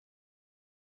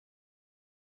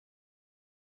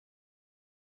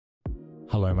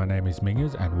Hello, my name is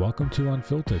Mingers and welcome to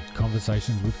Unfiltered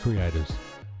Conversations with Creators.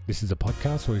 This is a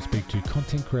podcast where we speak to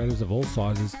content creators of all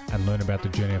sizes and learn about the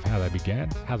journey of how they began,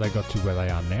 how they got to where they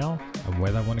are now, and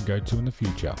where they want to go to in the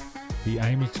future. The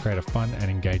aim is to create a fun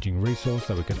and engaging resource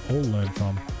that we can all learn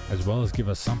from, as well as give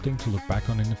us something to look back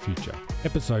on in the future.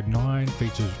 Episode 9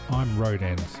 features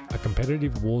IMROADENDS, a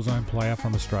competitive Warzone player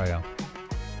from Australia.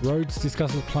 Rhodes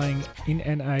discusses playing in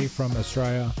NA from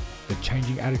Australia, the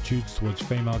changing attitudes towards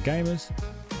female gamers,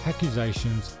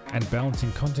 accusations, and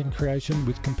balancing content creation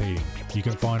with competing. You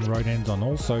can find Rodends on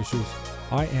all socials,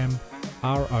 IMROADENDS.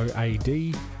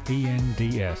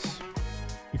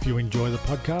 If you enjoy the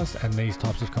podcast and these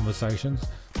types of conversations,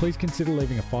 please consider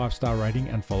leaving a 5-star rating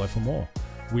and follow for more.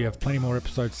 We have plenty more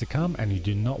episodes to come and you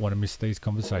do not want to miss these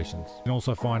conversations. You can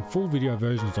also find full video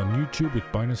versions on YouTube with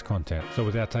bonus content. So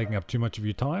without taking up too much of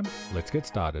your time, let's get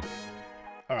started.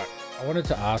 All right, I wanted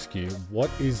to ask you, what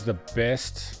is the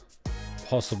best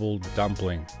possible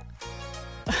dumpling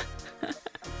that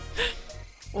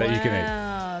you can eat?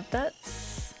 Wow,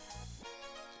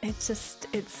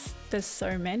 there's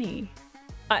so many.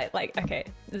 Okay,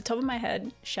 the top of my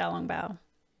head, xiaolongbao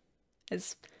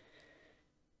is...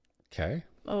 Okay.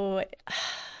 Oh,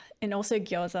 and also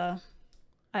gyoza.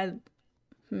 They're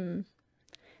all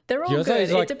Gyoza good.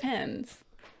 is like, it depends.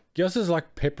 Gyoza's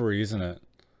like peppery, isn't it?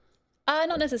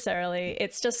 Not necessarily.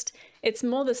 It's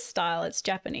more the style. It's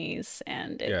Japanese,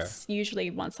 and it's usually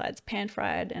one side's pan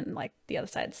fried and like the other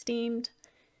side's steamed.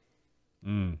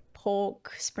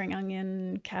 Pork, spring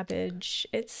onion, cabbage.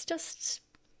 It's just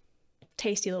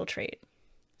tasty little treat.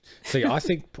 See, I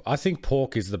think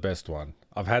pork is the best one.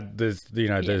 I've had there's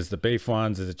the beef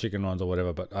ones, there's the chicken ones or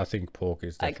whatever, but I think pork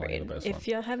is definitely the best one. If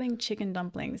you're having chicken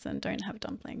dumplings, then don't have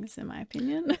dumplings, in my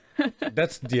opinion.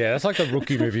 That's like the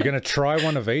rookie move. You're going to try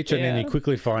one of each and then you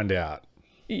quickly find out.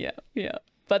 Yeah.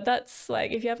 But that's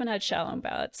like, if you haven't had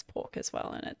xiaolongbao, it's pork as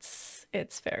well, and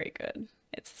it's very good.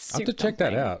 It's soup. I have to check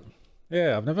that out.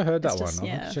 Yeah, I've never heard that one. I'll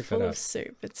have to check that out. Full of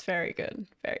soup. It's very good.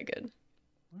 Very good.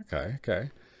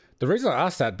 Okay. The reason I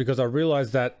asked that because I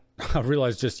realized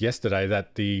just yesterday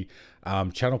that the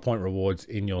channel point rewards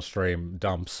in your stream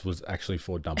dumps was actually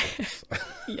for dumplings.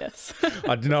 Yes.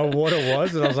 I didn't know what it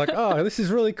was, and I was like, oh, this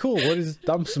is really cool. What does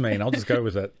dumps mean? I'll just go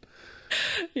with it.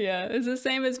 Yeah, it's the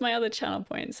same as my other channel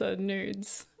point. So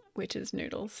nudes, which is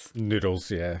noodles.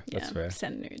 Noodles, yeah, that's fair.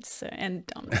 Send nudes, and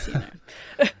dumps,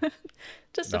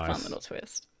 Just nice. A fun little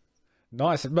twist.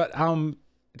 Nice, but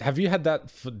have you had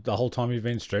that for the whole time you've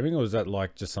been streaming, or is that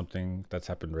like just something that's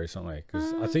happened recently?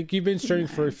 Because I think you've been streaming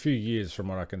for a few years from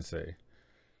what I can see.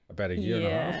 About a year and a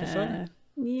half or so?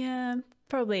 Yeah,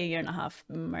 probably a year and a half,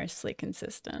 mostly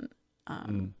consistent.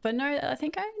 But no, I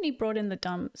think I only brought in the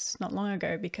dumps not long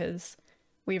ago because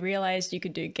we realized you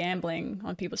could do gambling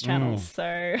on people's channels.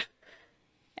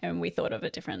 And we thought of a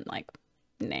different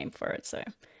name for it. So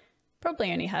probably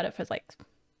only had it for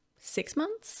 6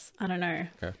 months. I don't know.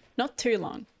 Okay. Not too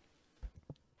long.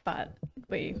 But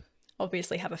we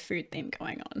obviously have a food theme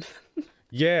going on.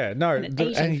 Yeah, no. An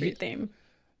Asian food theme.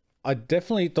 I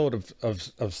definitely thought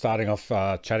of starting off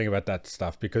chatting about that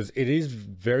stuff because it is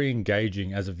very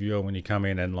engaging as a viewer when you come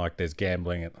in and there's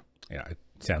gambling. And, it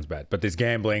sounds bad, but there's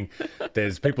gambling.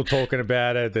 There's people talking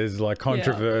about it. There's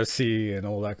controversy and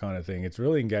all that kind of thing. It's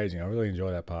really engaging. I really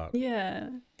enjoy that part. Yeah,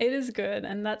 it is good.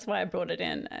 And that's why I brought it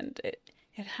in. And it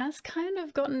has kind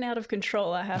of gotten out of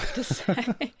control, I have to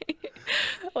say.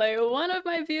 One of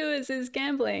my viewers is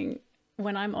gambling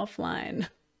when I'm offline.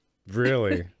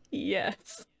 Really?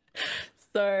 Yes.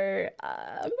 So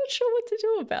I'm not sure what to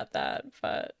do about that.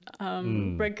 But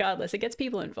regardless, it gets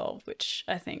people involved, which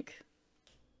I think,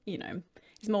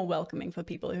 is more welcoming for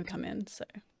people who come in. So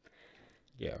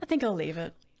yeah, I think I'll leave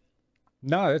it.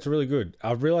 No, that's really good.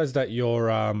 I've realized that you're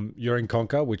in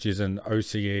Conquer, which is an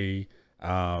OCE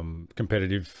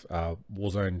competitive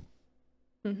Warzone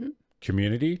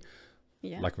community.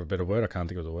 Yeah. Lack of a better word, I can't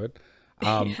think of the word.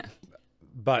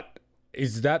 But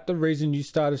is that the reason you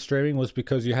started streaming, was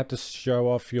because you had to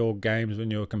show off your games when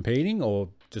you were competing, or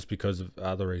just because of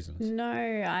other reasons? No,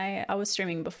 I was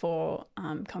streaming before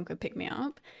Conquer picked me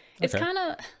up. It's kind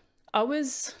of, I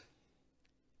was,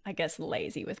 I guess,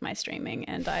 lazy with my streaming,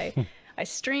 and I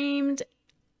streamed.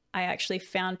 I actually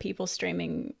found people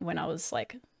streaming when I was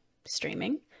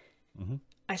streaming.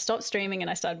 I stopped streaming and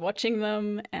I started watching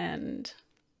them, and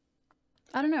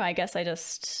I don't know, I guess I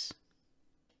just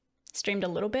streamed a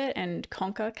little bit, and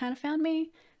Conquer kind of found me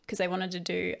because they wanted to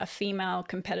do a female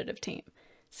competitive team.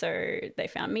 So they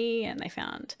found me, and they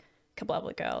found a couple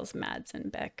other girls, Mads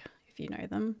and Beck, if you know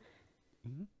them.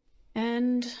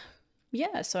 And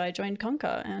yeah, so I joined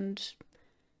Conquer, and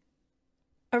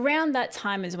around that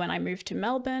time is when I moved to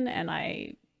Melbourne and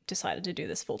I decided to do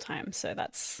this full time. So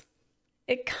that's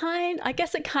it. I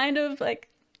guess it kind of like,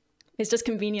 it's just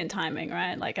convenient timing,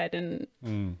 right? Like I didn't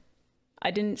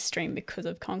stream because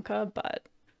of Conquer, but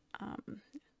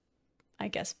I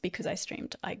guess because I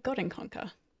streamed, I got in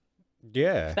Conquer.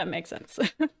 Yeah. If that makes sense.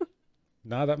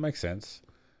 No, that makes sense.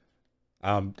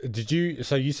 So you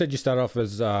said you started off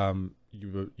as,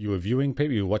 you were viewing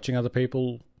people, you were watching other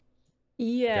people.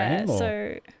 Yeah.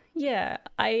 So yeah,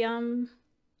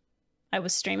 I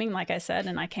was streaming, like I said,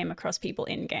 and I came across people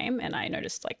in game and I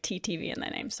noticed like TTV in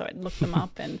their name. So I looked them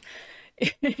up and,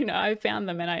 I found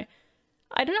them and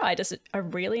I don't know, I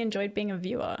really enjoyed being a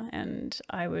viewer, and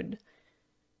I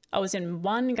was in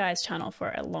one guy's channel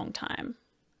for a long time,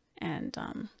 and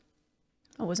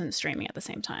I wasn't streaming at the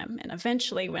same time. And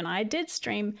eventually when I did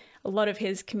stream, a lot of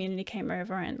his community came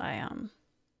over and I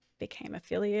became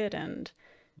affiliate, and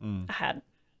I had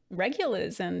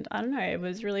regulars, and I don't know, it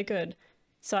was really good.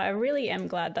 So I really am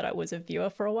glad that I was a viewer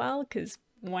for a while, because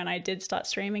when I did start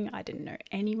streaming, I didn't know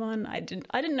anyone. I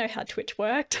didn't know how Twitch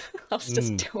worked. I was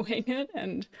just doing it,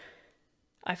 and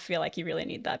I feel like you really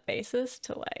need that basis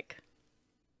to like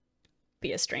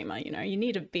be a streamer. You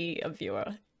need to be a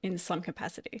viewer in some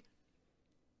capacity,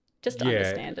 just to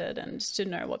understand it and just to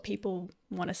know what people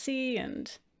want to see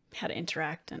and how to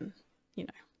interact, and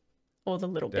all the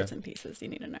little bits and pieces you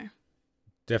need to know.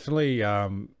 Definitely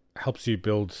helps you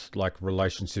build like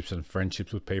relationships and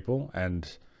friendships with people,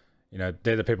 and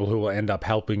they're the people who will end up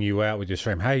helping you out with your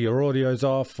stream. Hey, your audio's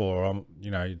off, or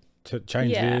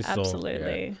change this.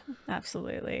 Absolutely.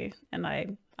 Absolutely. And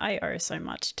I owe so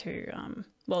much to it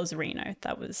was Reno.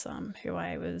 That was who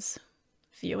I was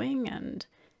viewing, and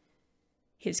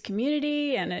his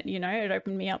community, and it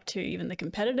opened me up to even the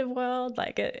competitive world.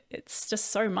 Like it's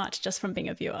just so much just from being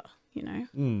a viewer.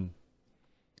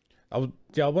 I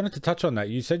wanted to touch on that.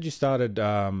 You said you started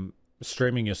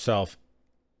streaming yourself.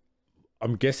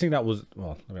 I'm guessing that was,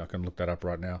 well, I can look that up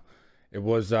right now. It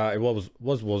was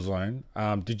Warzone.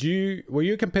 Were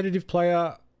you a competitive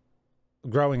player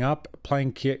growing up,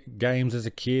 playing games as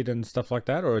a kid and stuff like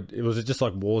that, or was it just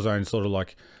like Warzone sort of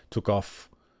like took off,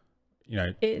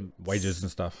 wages and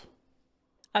stuff?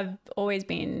 I've always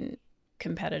been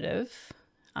competitive.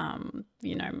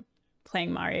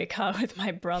 Playing Mario Kart with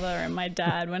my brother and my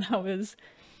dad when I was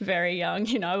very young.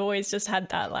 I've always just had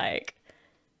that like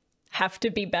have to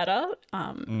be better.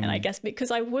 And I guess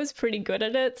because I was pretty good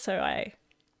at it, so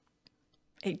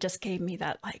it just gave me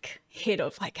that like hit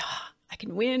of like, I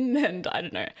can win, and I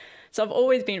don't know. So I've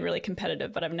always been really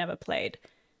competitive, but I've never played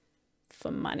for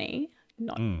money,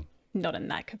 not in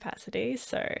that capacity.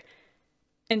 So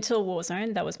until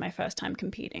Warzone, that was my first time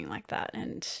competing like that,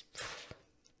 and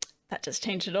that just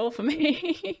changed it all for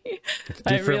me. It's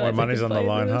different when money's on the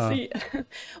line, huh?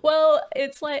 Well,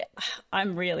 it's like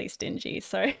I'm really stingy,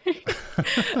 so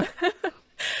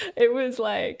it was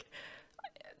like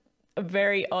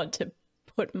very odd to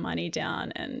put money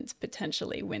down and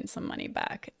potentially win some money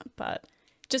back. But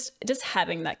just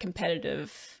having that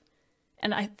competitive,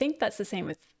 and I think that's the same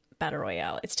with Battle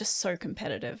Royale. It's just so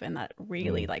competitive, and that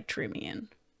really like drew me in,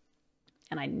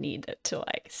 and I need it to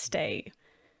like stay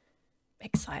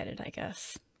excited, I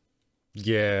guess.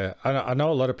 Yeah, I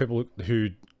know a lot of people who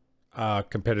are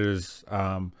competitors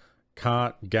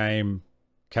can't game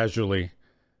casually.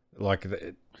 Like,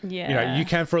 you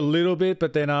can for a little bit,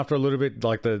 but then after a little bit,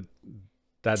 like the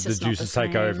juices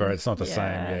take over. It's not the same.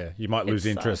 Yeah, you might lose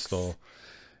interest, or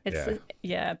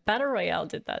Battle Royale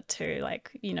did that too.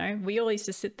 Like, we all used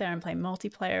to sit there and play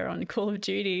multiplayer on Call of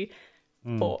Duty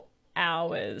for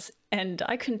hours, and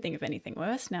I couldn't think of anything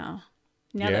worse now.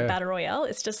 That Battle Royale,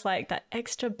 it's just like that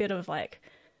extra bit of like,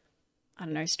 I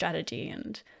don't know, strategy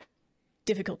and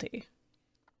difficulty.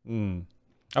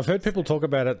 I've heard people talk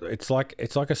about it. It's like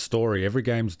a story. Every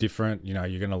game's different.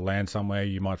 You're going to land somewhere.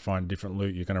 You might find different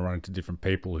loot. You're going to run into different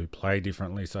people who play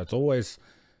differently. So it's always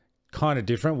kind of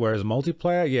different. Whereas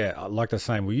multiplayer, like the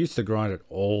same. We used to grind it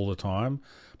all the time,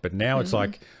 but now it's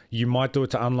like you might do it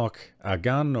to unlock a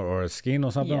gun or a skin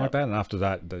or something like that, and after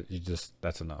that,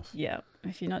 that's enough. Yeah.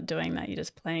 If you're not doing that, you're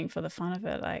just playing for the fun of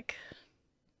it. Like,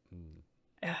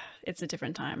 it's a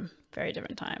different time, very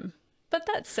different time. But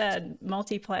that said,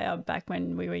 multiplayer back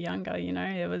when we were younger,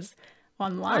 it was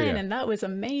online, and that was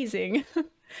amazing.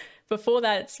 Before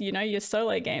that, it's, your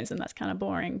solo games, and that's kind of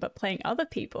boring. But playing other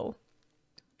people,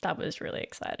 that was really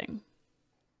exciting.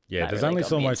 Yeah, there's only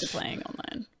so much playing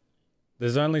online.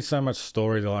 There's only so much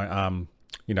storyline,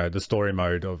 the story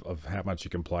mode of how much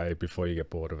you can play before you get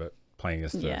bored of it. Playing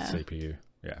as the CPU.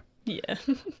 Yeah. Yeah.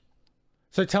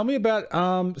 So tell me about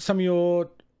some of your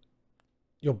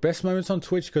your best moments on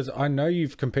Twitch, because I know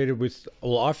you've competed with.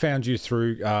 Well, I found you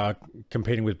through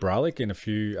competing with Bralik in a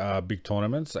few big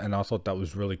tournaments, and I thought that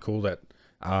was really cool. That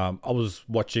I was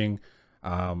watching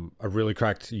a really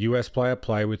cracked US player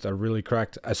play with a really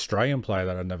cracked Australian player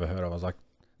that I'd never heard of. I was like,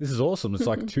 this is awesome. It's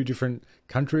like two different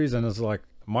countries, and it's like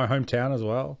my hometown as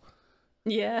well.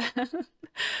 Yeah.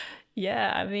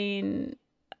 Yeah, I mean,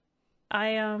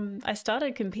 I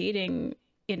started competing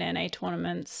in NA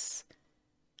tournaments.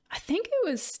 I think it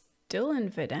was still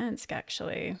in Verdansk,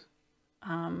 actually.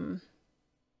 I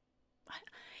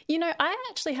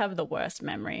actually have the worst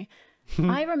memory.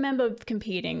 I remember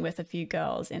competing with a few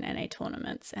girls in NA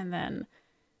tournaments, and then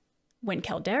when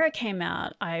Caldera came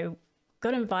out, I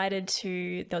got invited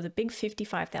to, there was a big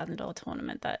 $55,000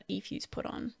 tournament that eFuse put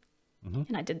on.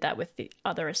 And I did that with the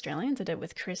other Australians. I did it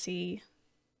with Chrissy,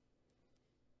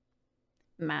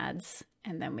 Mads,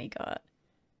 and then we got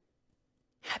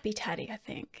Happy Tatty, I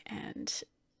think. And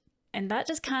that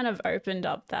just kind of opened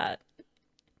up that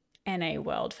NA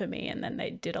world for me. And then they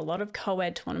did a lot of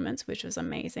co-ed tournaments, which was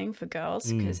amazing for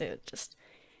girls because it just,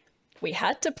 we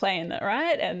had to play in it,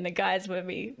 right? And the guys would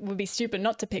be stupid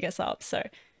not to pick us up. So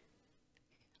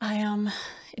it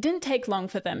didn't take long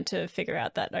for them to figure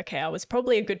out that, okay, I was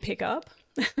probably a good pickup.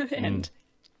 And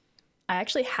I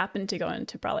actually happened to go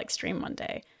into Bralik's stream one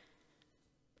day.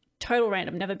 Total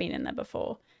random, never been in there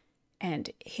before.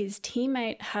 And his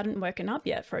teammate hadn't woken up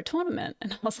yet for a tournament.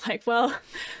 And I was like, well,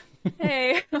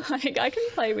 hey, like I can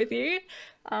play with you.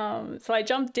 So I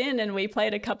jumped in and we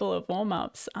played a couple of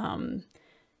warm-ups.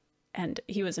 And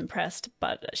he was impressed,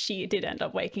 but she did end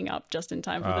up waking up just in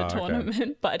time for the tournament.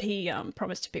 Okay. But he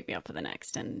promised to pick me up for the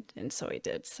next, and so he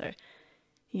did. So,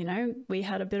 we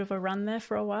had a bit of a run there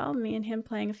for a while, me and him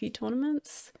playing a few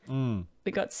tournaments.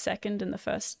 We got second in the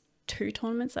first 2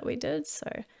 tournaments that we did,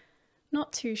 so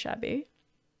not too shabby.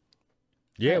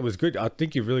 Yeah, it was good. I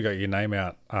think you've really got your name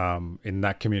out in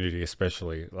that community,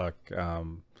 especially. Like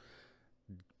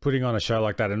putting on a show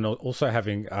like that, and also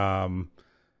having...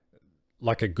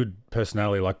 like a good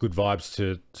personality, like good vibes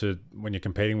to when you're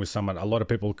competing with someone. A lot of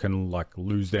people can like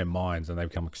lose their minds and they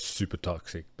become super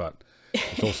toxic, but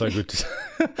it's also good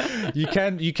to you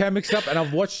can mix it up. And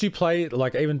I've watched you play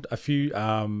like even a few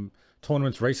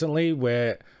tournaments recently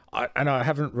where I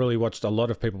haven't really watched a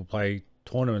lot of people play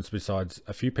tournaments besides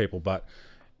a few people, but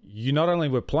you not only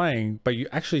were playing, but you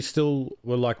actually still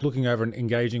were like looking over and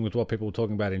engaging with what people were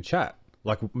talking about in chat,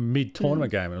 like mid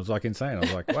tournament game. And it was like insane. I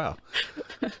was like, wow.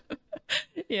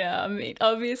 Yeah, I mean,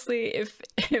 obviously, if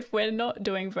we're not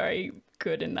doing very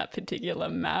good in that particular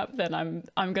map, then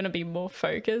I'm going to be more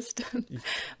focused.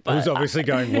 But it was obviously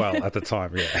going well at the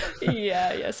time, yeah.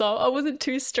 Yeah. So I wasn't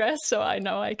too stressed, so I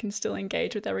know I can still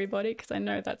engage with everybody because I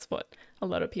know that's what a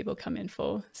lot of people come in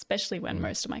for, especially when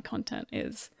most of my content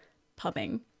is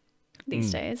pubbing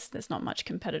these days. There's not much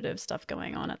competitive stuff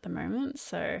going on at the moment,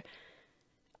 so...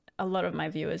 a lot of my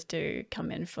viewers do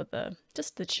come in for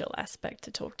just the chill aspect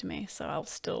to talk to me. So I'll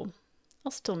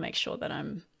still make sure that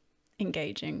I'm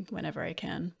engaging whenever I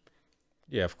can.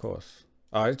 Yeah, of course.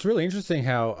 It's really interesting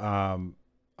how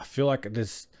I feel like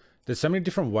there's so many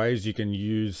different ways you can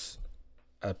use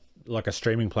a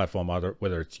streaming platform,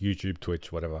 whether it's YouTube,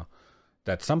 Twitch, whatever.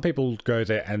 That some people go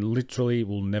there and literally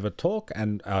will never talk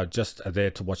and just are there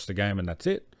to watch the game and that's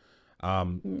it.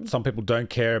 Some people don't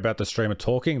care about the streamer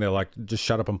talking. They're like, just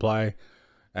shut up and play.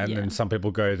 And then some people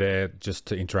go there just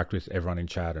to interact with everyone in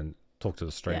chat and talk to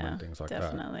the streamer and things like that.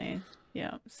 Definitely.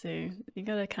 Yeah. So you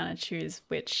got to kind of choose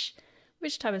which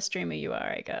type of streamer you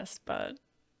are, I guess. But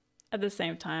at the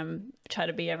same time, try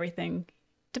to be everything.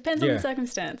 Depends on the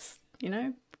circumstance,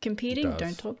 Competing,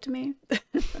 don't talk to me.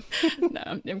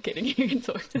 No, I'm kidding. You can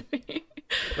talk to me.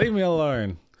 Leave me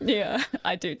alone. Yeah,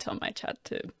 I do tell my chat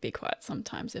to be quiet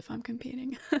sometimes if I'm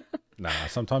competing. Nah,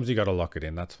 sometimes you got to lock it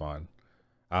in. That's fine.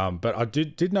 But I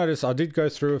did notice, I did go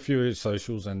through a few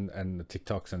socials and the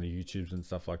TikToks and the YouTubes and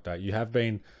stuff like that. You have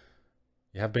been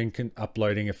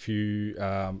uploading a few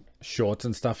shorts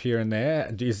and stuff here and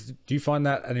there. Do you find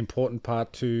that an important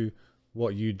part to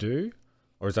what you do?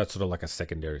 Or is that sort of like a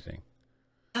secondary thing?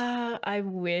 I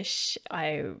wish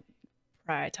I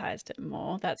prioritized it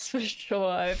more. That's for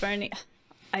sure.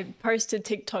 I posted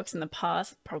TikToks in the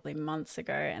past, probably months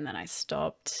ago, and then I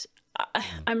stopped.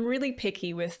 I'm really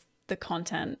picky with the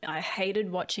content. I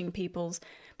hated watching people's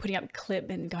putting up clip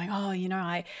and going, oh,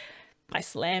 I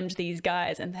slammed these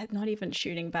guys and they're not even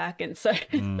shooting back. And so,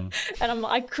 and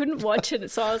I couldn't watch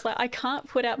it. So I was like, I can't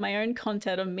put out my own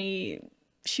content of me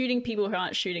shooting people who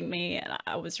aren't shooting me. And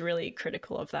I was really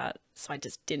critical of that. So I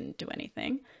just didn't do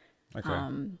anything.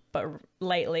 Okay. But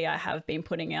lately I have been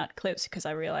putting out clips because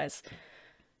I realize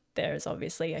there's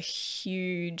obviously a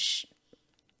huge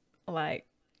like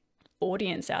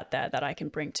audience out there that I can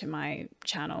bring to my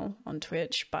channel on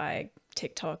Twitch by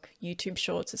TikTok, YouTube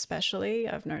Shorts especially.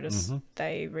 I've noticed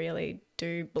they really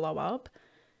do blow up.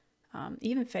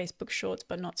 Even Facebook Shorts,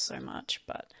 but not so much.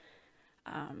 But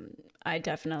I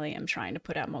definitely am trying to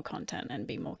put out more content and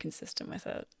be more consistent with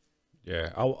it.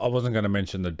 Yeah, I wasn't going to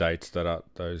mention the dates that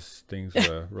those things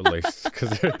were released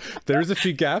because there is a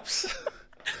few gaps.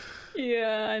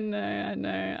 Yeah, I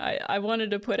know. I wanted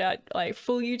to put out like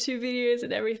full YouTube videos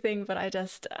and everything, but I'm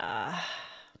just,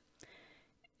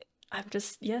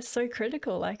 so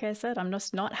critical. Like I said, I'm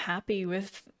just not happy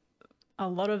with a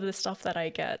lot of the stuff that I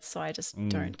get, so I just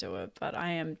don't do it. But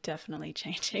I am definitely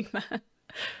changing that.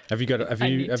 Have you got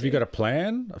a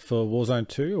plan for Warzone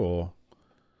 2 or?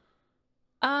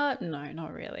 No,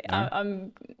 not really. No?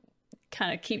 I'm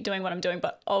kind of keep doing what I'm doing,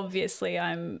 but obviously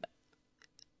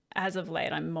as of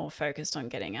late, I'm more focused on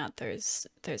getting out those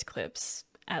clips,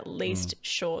 at least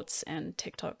shorts and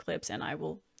TikTok clips, and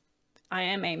I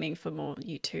am aiming for more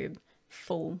YouTube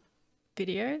full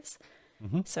videos.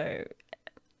 So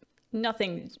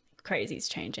nothing crazy is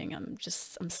changing. I'm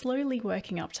slowly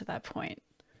working up to that point.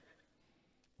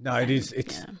 No,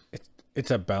 it's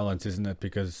a balance, isn't it?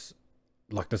 Because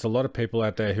like there's a lot of people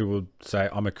out there who will say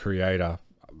I'm a creator,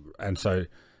 and so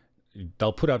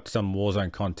they'll put up some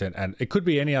Warzone content, and it could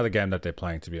be any other game that they're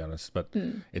playing, to be honest, but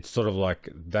it's sort of like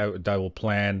they will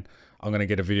plan, I'm going to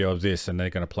get a video of this, and they're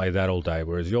going to play that all day,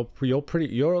 whereas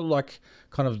you're like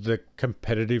kind of the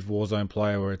competitive Warzone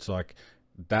player where it's like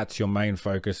that's your main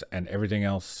focus and everything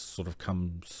else sort of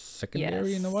comes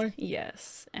secondary in a way.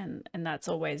 Yes, and that's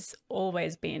always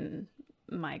been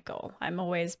my goal. I'm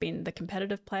always been the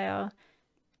competitive player.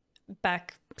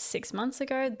 Back 6 months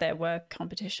ago, there were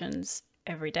competitions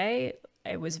every day.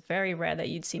 It was very rare that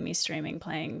you'd see me streaming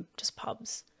playing just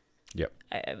pubs. Yep.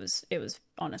 It was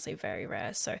honestly very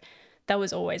rare. So that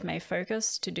was always my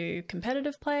focus, to do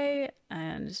competitive play,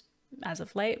 and as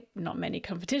of late, not many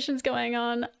competitions going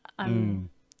on. I'm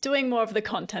doing more of the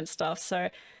content stuff, so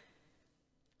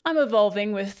I'm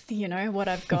evolving with, what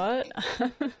I've got.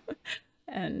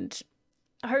 And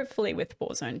hopefully with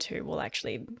Warzone 2, we'll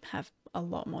actually have a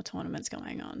lot more tournaments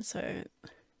going on, so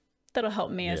that'll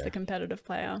help me as the competitive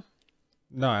player.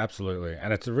 No, absolutely.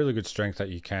 And it's a really good strength that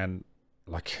you can,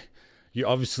 like, you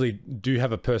obviously do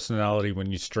have a personality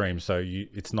when you stream, so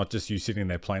it's not just you sitting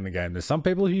there playing the game. There's some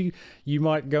people who you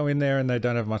might go in there and they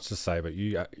don't have much to say, but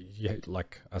you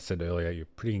like I said earlier, you're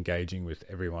pretty engaging with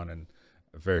everyone and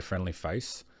a very friendly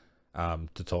face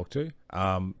to talk to.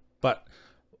 But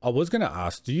I was going to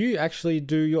ask, do you actually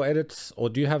do your edits, or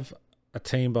do you have a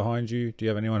team behind you? Do you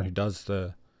have anyone who does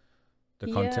the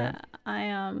content?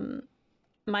 I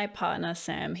my partner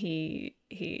Sam, he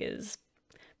is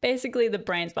basically the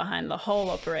brains behind the whole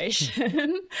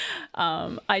operation.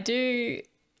 I do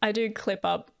clip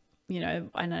up,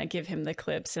 and I give him the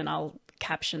clips and I'll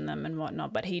caption them and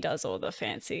whatnot, but he does all the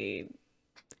fancy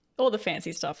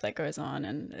stuff that goes on,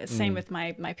 and same with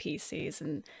my PCs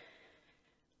and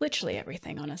literally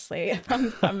everything, honestly.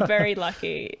 I'm very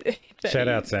lucky. Shout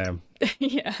out, Sam.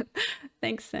 Yeah.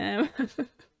 Thanks, Sam.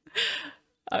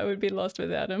 I would be lost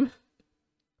without him.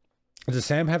 Does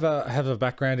Sam have a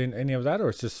background in any of that, or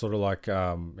it's just sort of like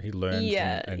he learns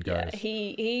and goes? Yeah.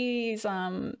 He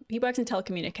works in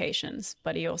telecommunications,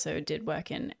 but he also did work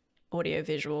in audio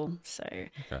visual. So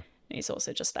he's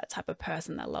also just that type of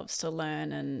person that loves to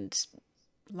learn and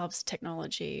loves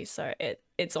technology. So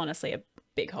it's honestly a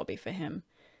big hobby for him.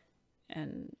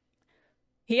 And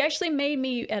he actually made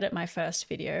me edit my first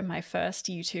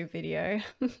YouTube video.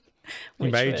 He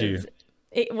made you?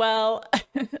 Well,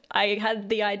 I had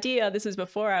the idea, this was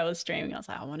before I was streaming. I was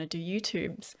like, I want to do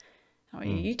YouTube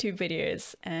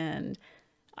videos. And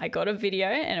I got a video,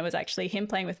 and it was actually him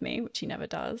playing with me, which he never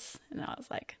does. And I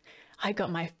was like, I got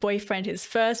my boyfriend his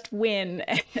first win.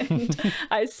 And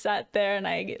I sat there and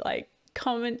I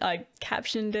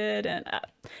captioned it, and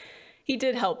he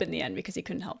did help in the end because he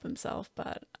couldn't help himself,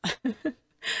 but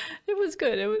it was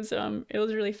good. It was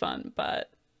really fun, but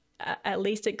at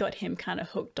least it got him kind of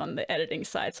hooked on the editing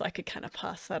side, so I could kind of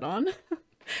pass that on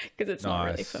because it's not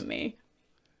really for me.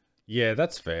 Yeah,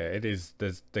 that's fair. It is.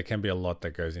 There can be a lot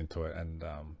that goes into it, and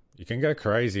you can go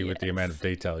crazy with the amount of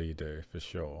detail you do, for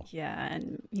sure. Yeah,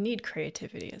 and you need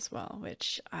creativity as well,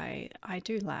 which I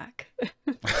do lack.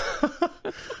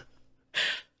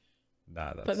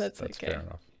 But that's okay. Fair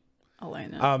enough. I'll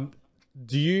own it.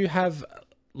 Do you have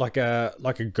like a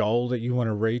goal that you want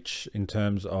to reach in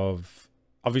terms of,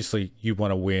 obviously you want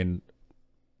to win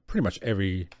pretty much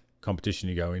every competition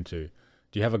you go into.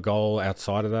 Do you have a goal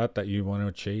outside of that you want to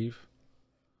achieve?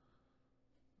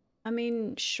 I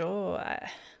mean, sure.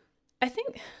 I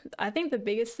think the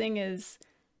biggest thing is,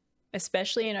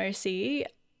 especially in OC,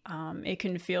 it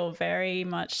can feel very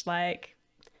much like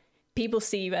people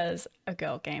see you as a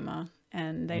girl gamer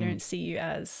and they don't see you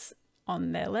as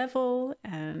on their level,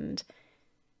 and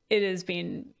it has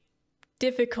been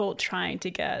difficult trying to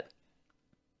get,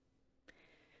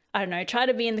 I don't know, try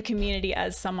to be in the community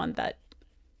as someone that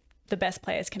the best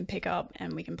players can pick up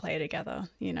and we can play together,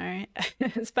 you know.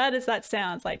 As bad as that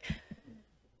sounds, like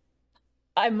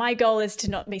my goal is to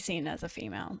not be seen as a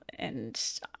female, and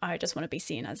I just want to be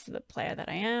seen as the player that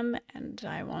I am, and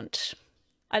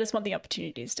I just want the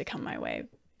opportunities to come my way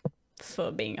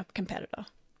for being a competitor.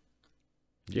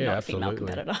 Yeah, not absolutely. A female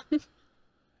competitor.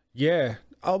 Yeah,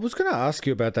 I was going to ask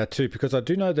you about that too, because I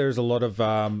do know there's a lot of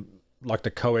like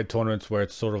the co-ed tournaments where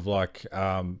it's sort of like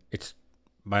it's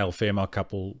male female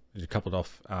coupled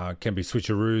off, can be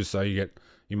switcheroos, so you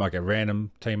might get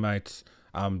random teammates.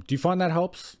 Do you find that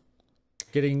helps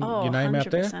getting your name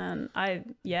 100%. Out there?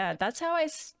 Yeah, that's how I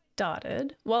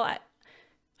started. Well,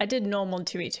 I did normal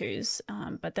 2v2s,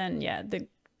 but then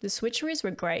the switcheroos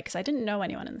were great because I didn't know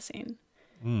anyone in the scene.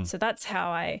 So that's how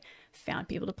I found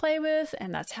people to play with,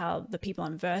 and that's how the people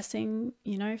I'm versing,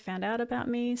 you know, found out about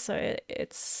me. So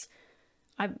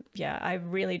I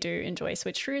really do enjoy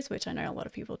switcheroos, which I know a lot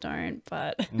of people don't,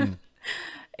 but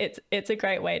it's a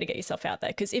great way to get yourself out there,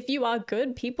 because if you are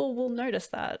good, people will notice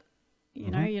that.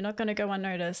 You know, you're not going to go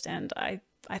unnoticed, and I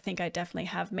think I definitely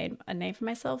have made a name for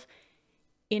myself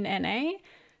in NA.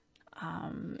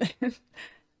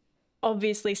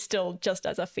 Obviously still just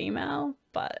as a female,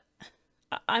 but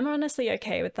I'm honestly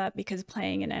okay with that, because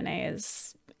playing in NA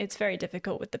it's very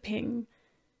difficult with the ping.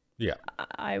 Yeah.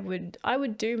 I would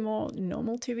do more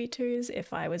normal 2v2s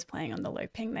if I was playing on the low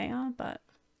ping they are, but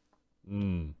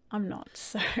I'm not,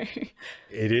 so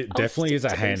it definitely is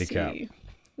a handicap.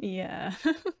 Yeah.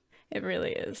 It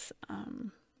really is.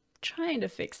 Trying to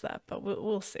fix that, but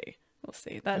we'll see. We'll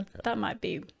see. That might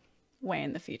be way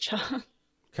in the future.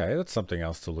 Okay, that's something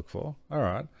else to look for. All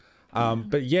right.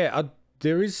 But yeah,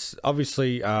 there is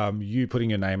obviously you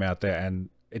putting your name out there, and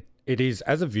it is,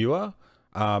 as a viewer,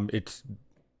 it's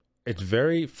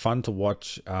very fun to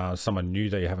watch someone new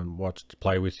that you haven't watched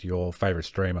play with your favorite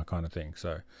streamer kind of thing.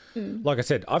 So like I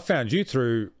said, I found you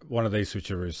through one of these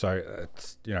switcheroos, so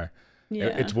it's, you know,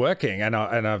 it's working, and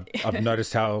I've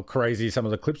noticed how crazy some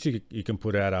of the clips you can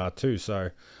put out are too.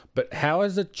 So, but how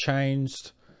has it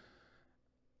changed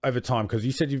over time? Because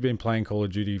you said you've been playing Call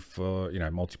of Duty for, you know,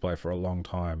 multiplayer for a long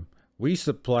time. We used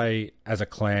to play as a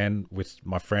clan with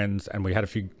my friends, and we had a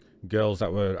few girls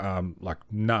that were like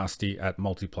nasty at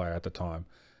multiplayer at the time,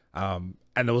 and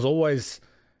there was always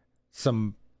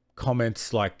some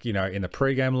comments, like, you know, in the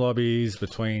pre-game lobbies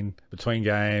between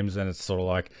games, and it's sort of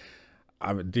like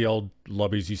the old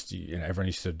lobbies used to, you know, everyone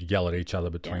used to yell at each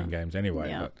other between games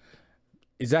anyway. But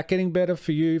is that getting better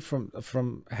for you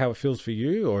from how it feels for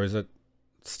you, or is it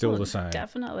still the same?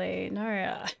 Definitely.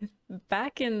 No,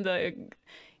 back in the,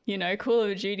 you know, Call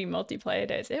of Duty multiplayer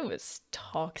days, it was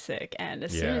toxic, and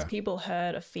as soon as people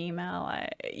heard a female,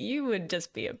 you would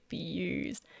just be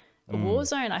abused.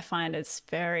 Warzone, I find, is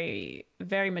very,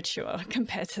 very mature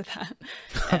compared to that.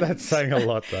 That's saying a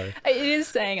lot, though. It is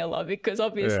saying a lot, because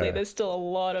obviously there's still a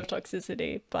lot of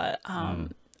toxicity, but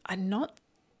not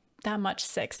that much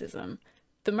sexism.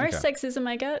 The most sexism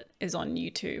I get is on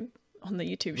YouTube, on the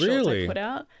YouTube shorts I put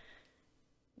out.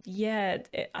 Yeah,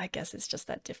 I guess it's just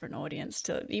that different audience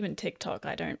to even TikTok.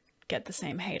 I don't get the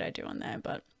same hate I do on there,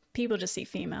 but people just see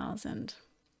females and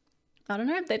I don't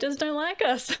know, they just don't like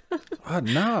us.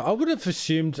 No, I would have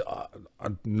assumed,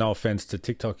 no offense to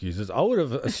TikTok users, I would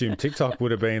have assumed TikTok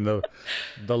would have been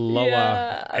the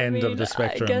lower end of the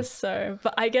spectrum. I guess so.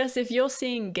 But I guess if you're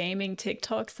seeing gaming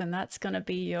TikToks, then that's going to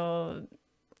be your,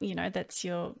 you know, that's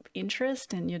your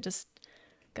interest, and you're just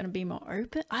going to be more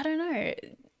open. I don't know.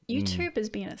 YouTube has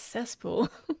been a cesspool.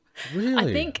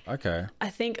 Really? I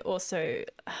think also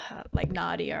like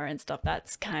Nadia and stuff,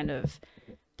 that's kind of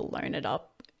blown it up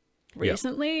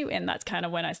recently, and that's kind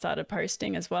of when I started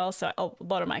posting as well. So a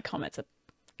lot of my comments are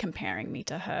comparing me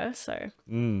to her. So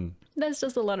there's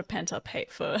just a lot of pent up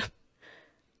hate for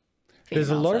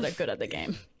females that are good at the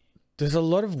game. There's a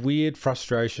lot of weird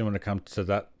frustration when it comes to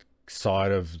that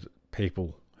side of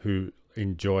people who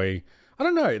enjoy, I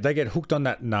don't know, they get hooked on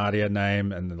that Nadia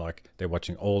name, and they're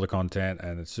watching all the content,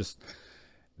 and it's just,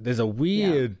 there's a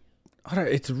weird, I don't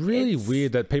know, it's really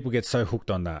weird that people get so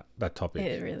hooked on that topic.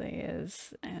 It really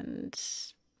is. And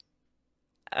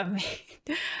I mean,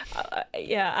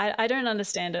 I don't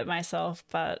understand it myself,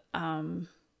 but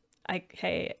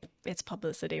hey, it's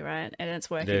publicity, right? And it's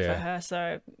working for her.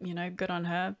 So, you know, good on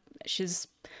her. She's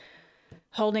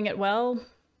holding it well.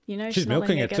 you know, she's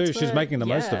milking it too. She's making the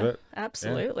most of it.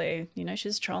 Absolutely. Yeah. You know,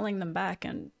 she's trolling them back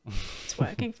and it's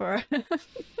working for her.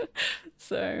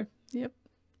 So, yep.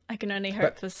 I can only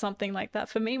hope for something like that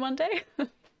for me one day.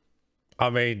 I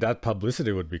mean, that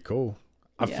publicity would be cool.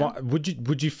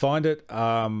 Would you find it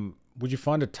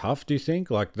tough, do you think?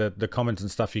 Like the comments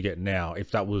and stuff you get now,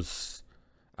 if that was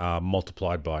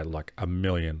multiplied by like 1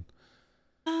 million,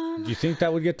 do you think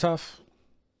that would get tough?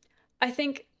 I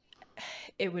think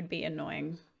it would be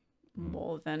annoying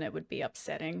more than it would be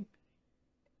upsetting.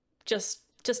 Just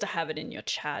to have it in your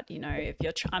chat, you know, if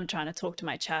I'm trying to talk to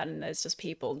my chat and there's just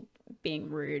people being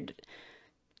rude,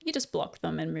 you just block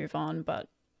them and move on. But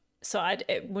so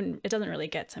it doesn't really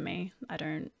get to me. I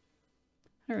don't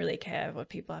really care what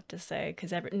people have to say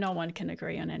because no one can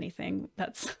agree on anything.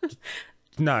 That's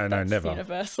that's never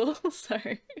universal. So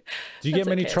do you get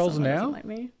many trolls now? Like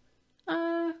me,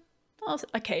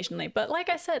 occasionally, but like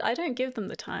I said, I don't give them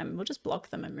the time. We'll just block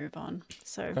them and move on.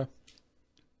 So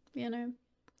you know,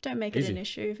 don't make it an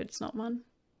issue if it's not one.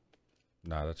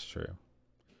 No, that's true.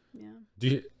 Yeah.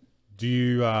 Do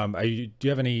you have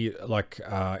any like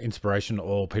inspiration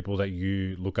or people that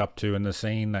you look up to in the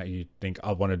scene that you think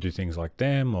I want to do things like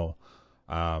them, or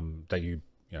that you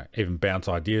know even bounce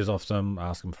ideas off them,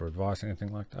 ask them for advice,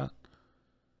 anything like that?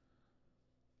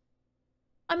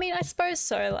 I mean, I suppose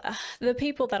so. The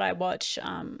people that I watch,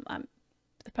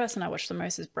 the person I watch the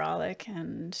most is Bralik,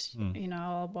 and you know,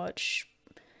 I'll watch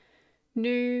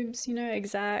noobs, you know,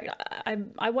 exact.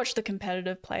 I watch the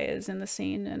competitive players in the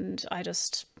scene, and I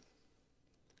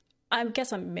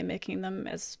guess I'm mimicking them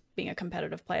as being a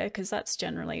competitive player because that's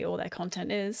generally all their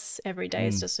content is. Every day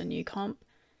is just a new comp.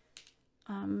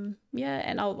 Yeah,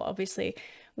 and I'll obviously,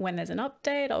 when there's an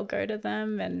update, I'll go to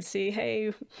them and see,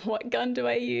 hey, what gun do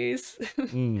I use?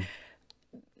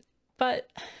 But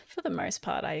for the most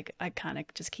part, I kind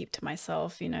of just keep to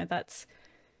myself, you know,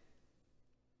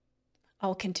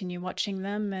 I'll continue watching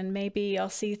them and maybe I'll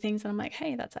see things and I'm like,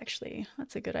 hey, that's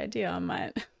a good idea. I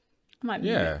might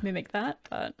mimic that,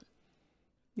 but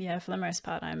yeah, for the most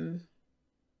part, I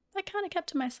kind of kept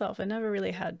to myself. I never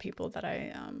really had people that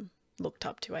I looked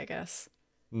up to, I guess.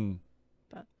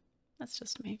 But that's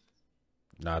just me.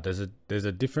 No, there's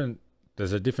a different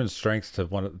strength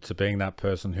to being that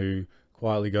person who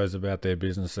quietly goes about their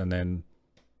business and then,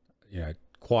 you know,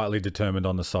 quietly determined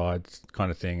on the side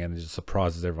kind of thing, and it just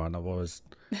surprises everyone. I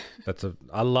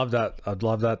love that. I'd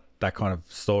love that kind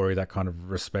of story, that kind of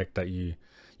respect that you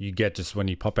get just when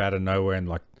you pop out of nowhere and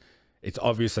like it's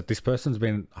obvious that this person's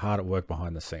been hard at work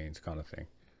behind the scenes kind of thing.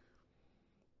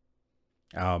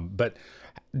 But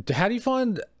how do you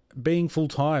find being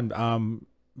full-time,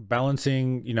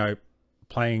 balancing, you know,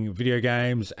 playing video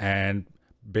games and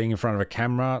being in front of a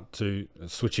camera to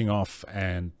switching off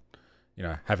and, you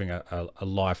know, having a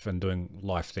life and doing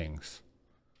life things?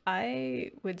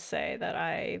 I would say that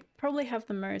I probably have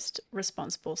the most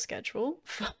responsible schedule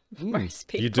for most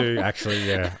people. You do, actually,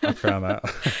 yeah. I found that.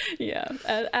 Yeah.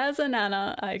 As a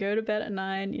nana, I go to bed at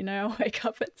 9, you know, I wake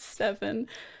up at 7.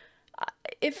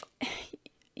 If,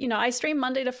 you know, I stream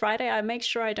Monday to Friday, I make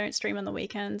sure I don't stream on the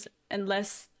weekends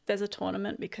unless there's a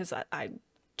tournament because I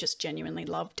just genuinely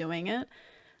love doing it.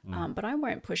 But I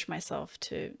won't push myself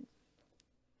to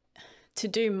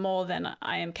do more than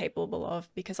I am capable of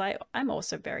because I'm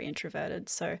also very introverted.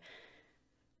 So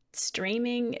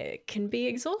streaming, it can be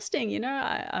exhausting, you know.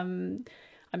 I'm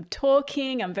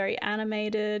talking, I'm very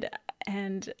animated,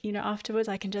 and you know, afterwards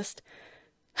I can just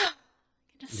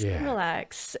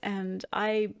relax, and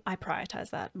I prioritize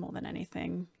that more than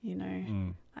anything, you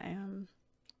know.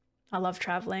 I love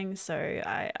traveling, so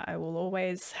I will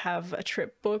always have a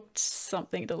trip booked,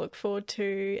 something to look forward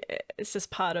to. It's just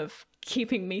part of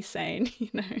keeping me sane, you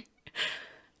know.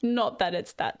 Not that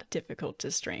it's that difficult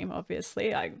to stream,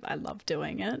 obviously. I love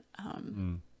doing it,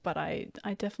 but I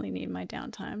definitely need my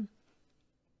downtime.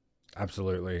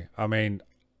 Absolutely. I mean,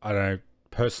 I don't know,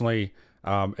 personally,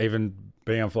 even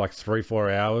being on for like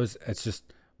 3-4 hours, it's just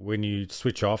when you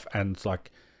switch off and it's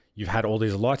like you've had all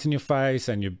these lights in your face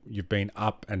and you've been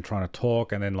up and trying to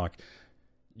talk, and then like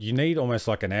you need almost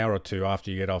like an hour or two after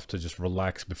you get off to just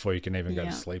relax before you can even go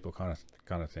to sleep or kind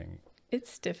of thing.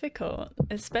 It's difficult,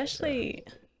 especially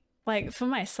like for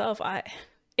myself.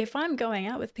 If I'm going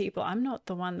out with people, I'm not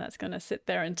the one that's going to sit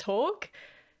there and talk,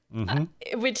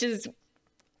 which is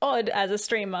odd as a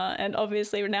streamer, and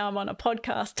obviously now I'm on a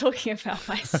podcast talking about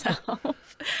myself.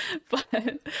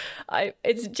 But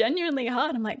it's genuinely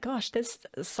hard. I'm like, gosh, there's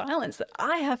silence that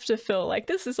I have to fill. Like,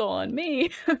 this is all on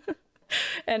me.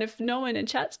 And if no one in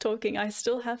chat's talking, I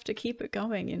still have to keep it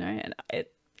going, you know. And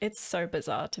it's so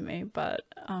bizarre to me, but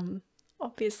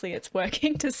obviously it's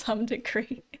working to some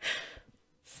degree.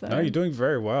 So No, you're doing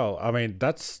very well. I mean,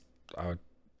 that's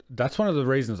one of the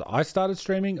reasons I started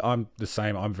streaming. I'm the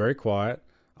same. I'm very quiet.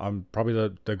 I'm probably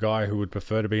the guy who would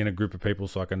prefer to be in a group of people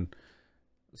so I can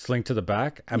slink to the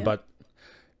back. And but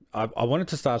I wanted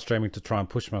to start streaming to try and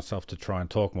push myself to try and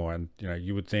talk more. And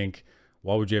you would think,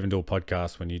 why would you even do a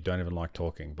podcast when you don't even like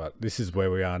talking? But this is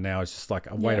where we are now. It's just like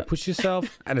a way to push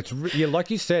yourself. And it's like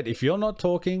you said, if you're not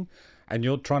talking and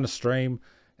you're trying to stream,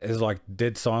 there's like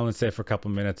dead silence there for a couple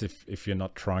of minutes if you're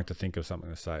not trying to think of something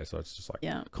to say. So it's just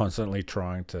like constantly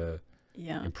trying to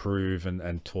improve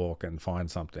and talk and find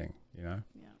something,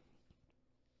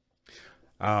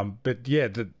 But yeah,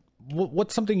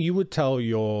 what's something you would tell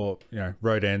your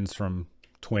road ends from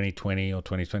 2020 or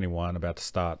 2021 about to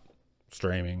start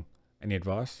streaming? Any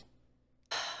advice?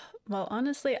 Well,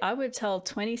 honestly, I would tell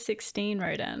 2016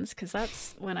 road ends, because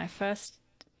that's when I first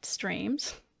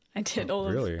streamed. I did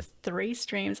of 3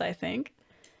 streams, I think.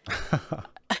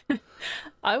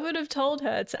 I would have told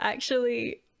her to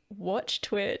actually watch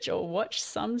Twitch or watch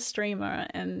some streamer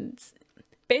and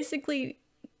basically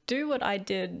do what I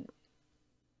did.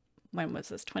 When was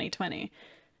this? 2020.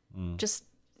 Just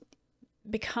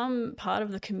become part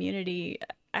of the community,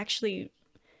 actually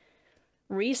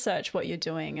research what you're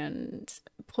doing and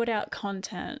put out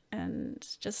content, and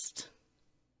just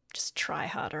try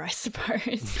harder, I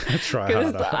suppose. Try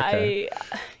harder. Okay.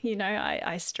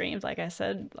 I streamed, like I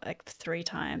said, like 3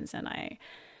 times, and I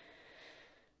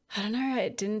don't know,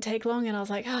 it didn't take long, and I was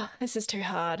like, this is too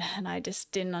hard, and I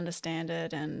just didn't understand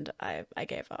it, and I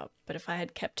gave up. But if I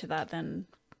had kept to that, then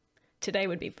today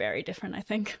would be very different, I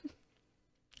think.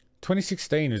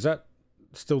 2016, is that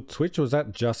still Twitch, or was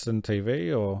that just in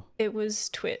TV, or? It was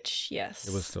Twitch, yes.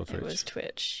 It was still Twitch. It was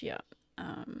Twitch, yeah.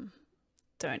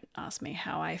 Don't ask me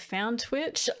how I found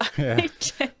Twitch. Yeah.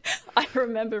 I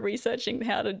remember researching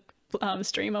how to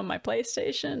stream on my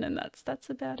PlayStation, and that's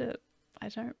about it. I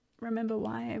don't remember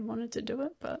why I wanted to do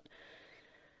it, but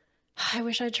I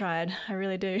wish I tried. I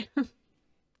really do.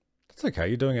 That's okay.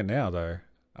 You're doing it now, though.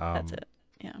 That's it.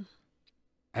 Yeah.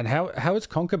 And how has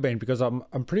Conquer been? Because I'm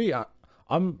pretty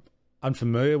I'm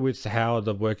unfamiliar with how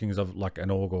the workings of like an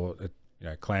org or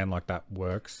clan like that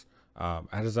works. How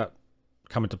does that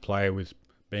come into play with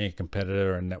being a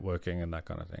competitor and networking and that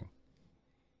kind of thing?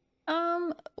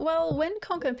 Well, when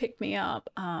Conquer picked me up,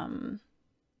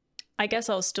 I guess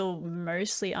I was still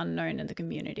mostly unknown in the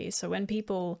community. So when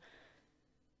people,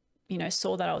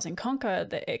 saw that I was in Conquer,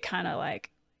 that it kind of like,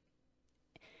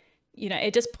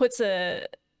 it just puts a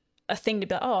thing to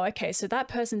be like, oh, okay, so that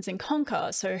person's in Conquer,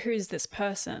 so who's this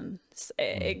person?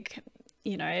 It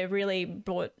really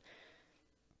brought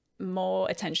more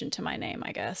attention to my name,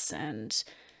 I guess. And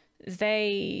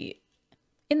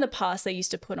in the past, they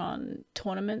used to put on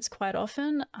tournaments quite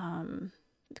often.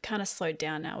 Kind of slowed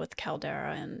down now with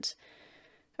Caldera and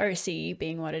OC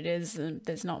being what it is, and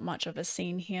there's not much of a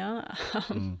scene here.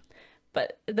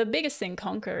 But the biggest thing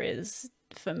Conquer is,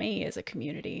 for me, is a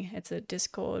community. It's a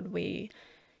Discord. We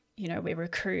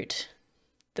recruit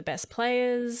the best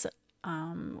players.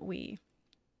 We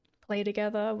play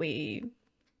together. We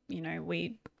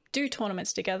do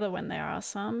tournaments together when there are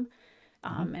some.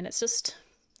 And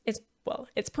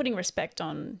it's putting respect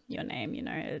on your name.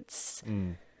 It's,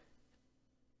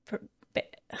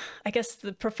 I guess,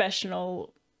 the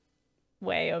professional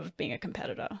way of being a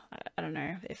competitor. I don't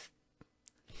know if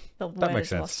the word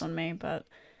is lost on me, but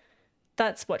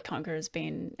that's what Conquer has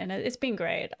been, and it's been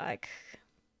great.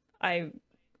 I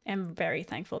am very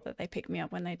thankful that they picked me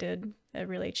up when they did. It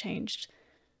really changed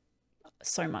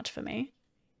so much for me,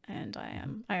 and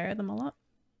I owe them a lot.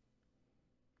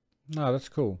 No, that's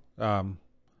cool.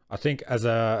 I think as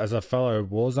a fellow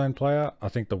Warzone player, I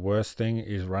think the worst thing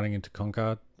is running into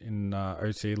Conquer in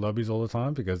OC lobbies all the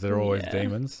time, because they're always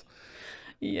demons.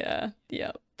 Yeah.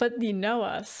 But you know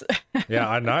us. Yeah,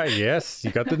 I know. Yes,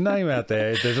 you got the name out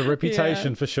there. There's a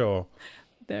reputation for sure.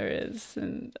 There is,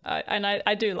 and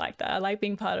I do like that. I like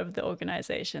being part of the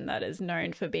organization that is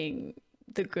known for being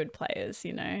the good players.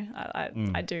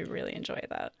 I do really enjoy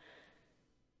that.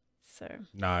 So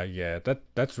no, yeah,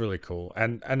 that's really cool.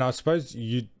 And I suppose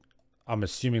I'm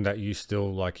assuming that you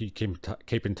still you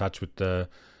keep in touch with the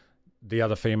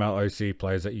other female OC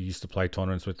players that you used to play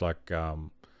tournaments with, like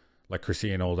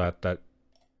Chrissy and all that. That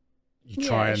you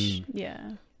try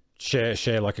and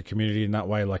share like a community in that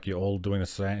way, like you're all doing the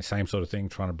same sort of thing,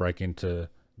 trying to break into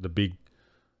the big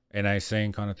NA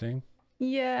scene kind of thing.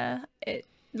 Yeah,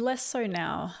 less so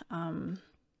now.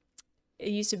 It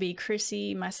used to be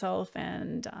Chrissy, myself,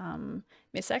 and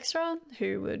Miss Extra,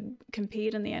 who would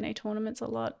compete in the NA tournaments a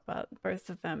lot, but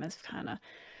both of them have kind of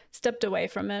stepped away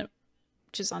from it,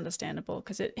 which is understandable,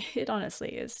 because it honestly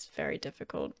is very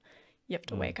difficult. You have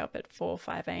to wake up at 4 or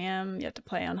 5 a.m. You have to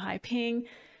play on high ping.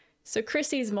 So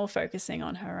Chrissy's more focusing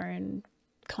on her own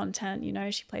content. You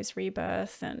know, she plays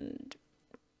Rebirth and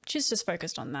she's just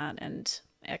focused on that. And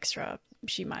extra,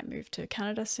 she might move to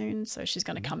Canada soon. So she's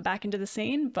going to come back into the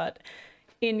scene, but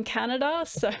in Canada.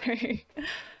 So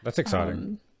that's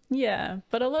exciting. Yeah.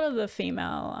 But a lot of the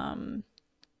females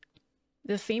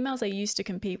I used to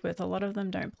compete with, a lot of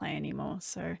them don't play anymore.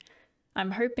 So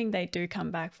I'm hoping they do come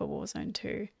back for Warzone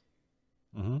 2.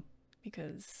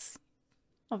 Because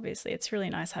obviously it's really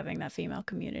nice having that female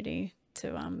community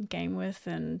to game with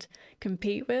and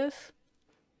compete with.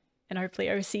 And hopefully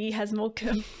OC has more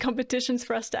competitions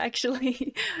for us to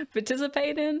actually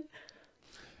participate in.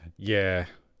 Yeah.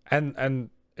 And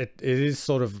it is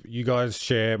sort of, you guys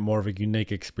share more of a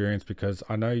unique experience, because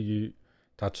I know you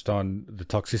touched on the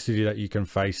toxicity that you can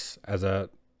face as a,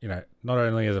 you know, not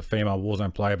only as a female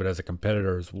Warzone player, but as a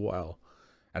competitor as well.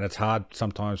 And it's hard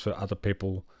sometimes for other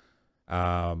people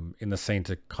in the scene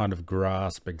to kind of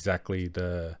grasp exactly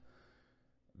that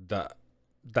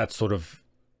sort of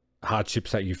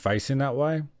hardships that you face in that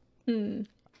way.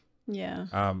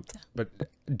 Yeah. But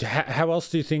how else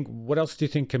do you think, what else do you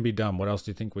think can be done? What else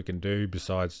do you think we can do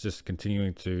besides just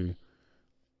continuing to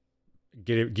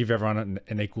give everyone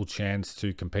an equal chance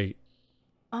to compete?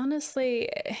 Honestly,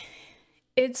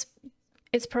 it's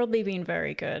probably been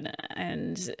very good.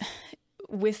 And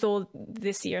with all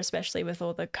this year, especially with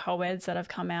all the co-eds that have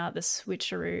come out, the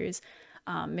switcheroos,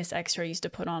 Miss Extra used to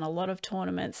put on a lot of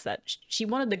tournaments that she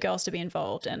wanted the girls to be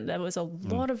involved. And there was a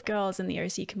lot of girls in the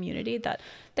OC community that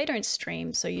they don't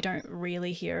stream, so you don't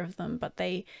really hear of them, but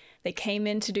they came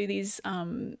in to do these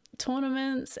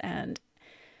tournaments, and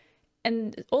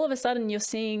all of a sudden you're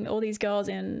seeing all these girls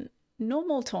in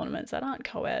normal tournaments that aren't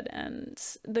co-ed, and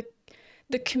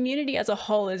the community as a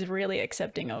whole is really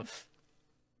accepting of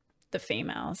the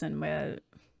females. And we're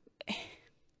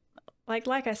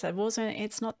like I said, Warzone,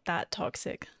 it's not that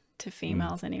toxic to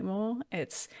females anymore.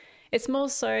 It's more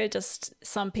so just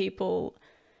some people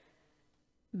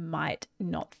might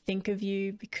not think of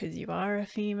you because you are a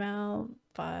female,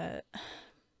 but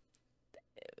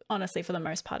honestly, for the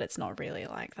most part, it's not really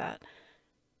like that.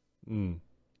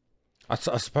 I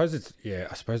suppose it's,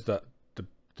 I suppose that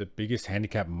the biggest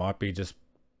handicap might be just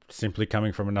simply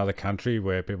coming from another country,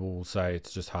 where people will say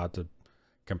it's just hard to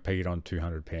compete on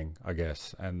 200 ping, I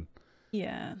guess. And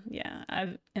yeah,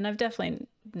 I've definitely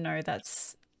know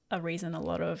that's a reason a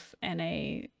lot of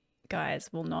NA guys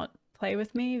will not play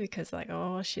with me, because like,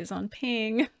 oh, she's on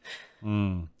ping.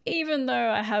 Even though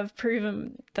I have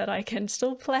proven that I can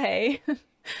still play.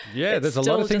 Yeah, there's a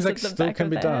lot of things that still can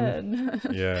be done.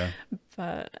 Yeah.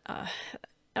 But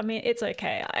I mean, it's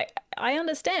okay. I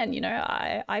understand, you know,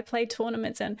 I play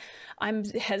tournaments and I'm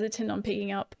hesitant on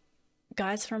picking up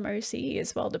guys from OC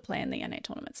as well to play in the NA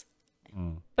tournaments.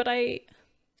 But I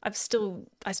still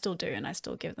do, and I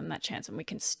still give them that chance, and we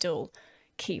can still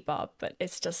keep up. But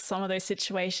it's just some of those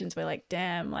situations where like,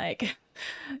 damn, like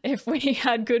if we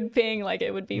had good ping, like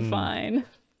it would be fine.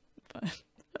 But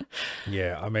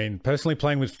yeah, I mean, personally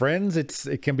playing with friends,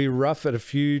 it can be rough at a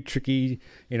few tricky,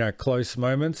 you know, close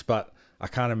moments, but I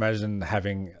can't imagine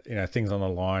having, you know, things on the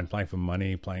line, playing for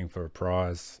money, playing for a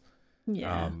prize,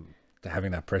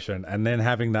 having that pressure, and then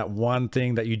having that one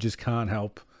thing that you just can't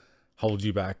help hold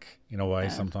you back in a way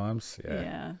sometimes.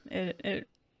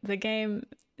 The game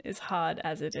is hard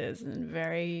as it is, and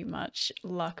very much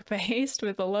luck based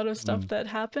with a lot of stuff that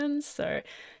happens. So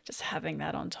just having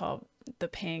that on top, the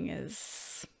ping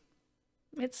it's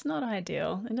not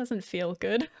ideal. It doesn't feel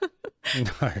good.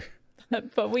 No.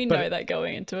 But we know that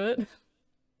going into it.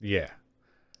 Yeah.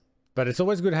 But it's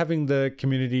always good having the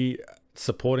community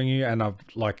supporting you, and I've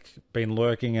like been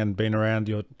lurking and been around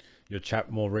your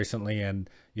chat more recently, and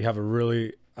you have a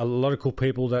lot of cool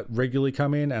people that regularly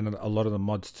come in, and a lot of the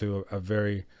mods too are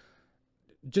very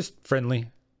just friendly,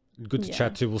 good to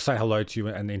chat to. We'll say hello to you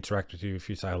and interact with you if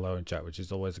you say hello in chat, which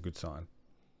is always a good sign.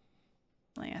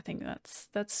 I think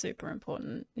that's super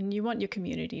important, and you want your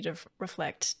community to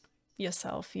reflect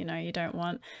yourself. You know, you don't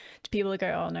want people to go,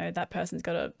 oh no, that person's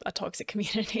got a toxic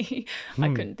community. I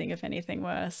couldn't think of anything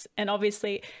worse. And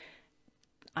obviously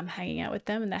I'm hanging out with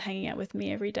them and they're hanging out with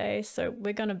me every day, so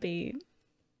we're going to be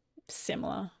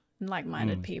similar and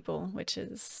like-minded people, which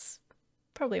is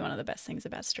probably one of the best things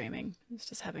about streaming, is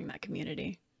just having that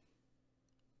community.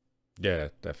 Yeah,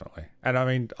 definitely. And I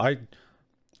mean,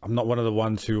 I'm not one of the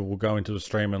ones who will go into a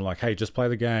stream and like, hey, just play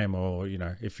the game, or, you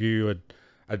know, if you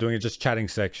are doing a just chatting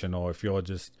section, or if you're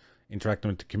just interacting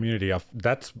with the community, I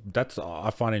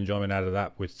find enjoyment out of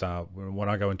that with when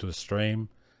I go into a stream,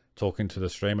 talking to the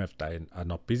streamer if they are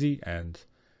not busy. And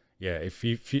yeah, if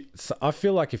you I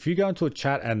feel like if you go into a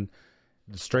chat and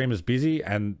the stream is busy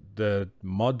and the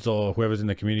mods or whoever's in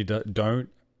the community don't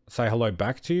say hello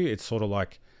back to you, it's sort of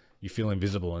like you feel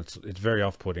invisible. And it's very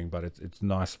off-putting, but it's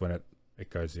nice when it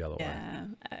goes the other way.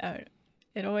 Yeah,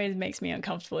 it always makes me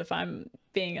uncomfortable if I'm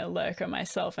being a lurker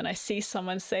myself and I see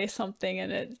someone say something and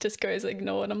it just goes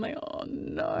ignored. I'm like, oh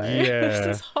no, this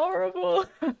is horrible.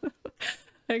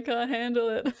 I can't handle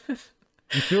it.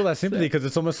 You feel that sympathy because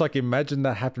it's almost like, imagine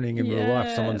that happening in real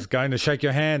life. Someone's going to shake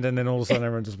your hand and then all of a sudden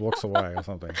everyone just walks away or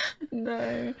something.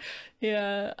 No.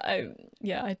 Yeah,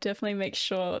 I definitely make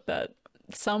sure that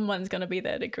someone's going to be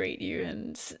there to greet you,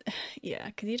 and yeah,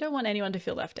 because you don't want anyone to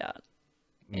feel left out.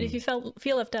 And if you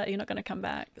feel left out, you're not going to come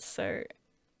back. So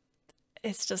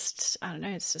it's just, I don't know,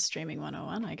 it's just streaming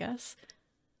 101, I guess.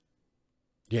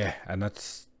 Yeah, and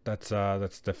that's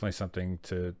definitely something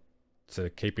to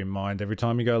keep in mind every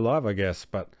time you go live, I guess.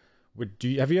 But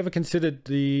have you ever considered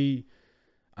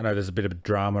I know there's a bit of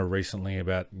drama recently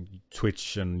about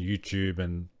Twitch and YouTube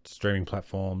and streaming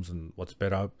platforms and what's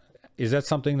better. Is that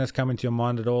something that's come into your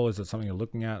mind at all? Is it something you're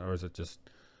looking at, or is it just,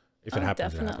 if it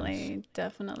happens,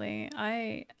 definitely.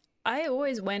 I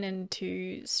always went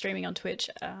into streaming on Twitch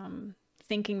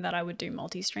thinking that I would do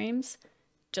multi-streams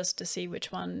just to see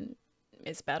which one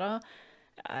is better.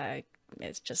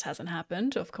 It just hasn't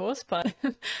happened, of course, but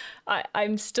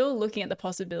I'm still looking at the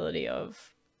possibility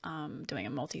of doing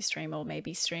a multi-stream or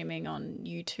maybe streaming on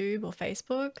YouTube or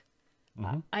Facebook.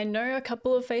 I know a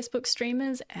couple of Facebook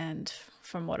streamers, and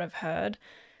from what I've heard,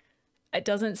 it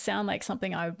doesn't sound like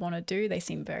something I want to do. They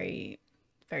seem very,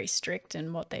 very strict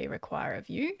in what they require of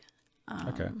you.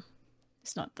 Okay.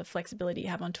 It's not the flexibility you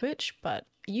have on Twitch, but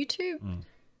YouTube,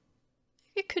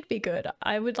 it could be good.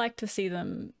 I would like to see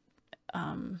them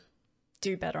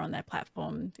do better on their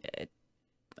platform.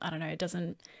 I don't know, it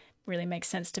doesn't really make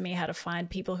sense to me how to find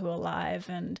people who are live,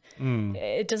 and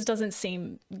it just doesn't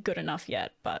seem good enough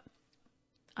yet, but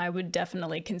I would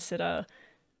definitely consider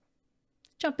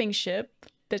jumping ship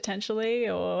potentially,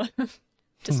 or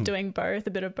just doing both,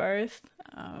 a bit of both.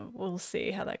 We'll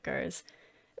see how that goes.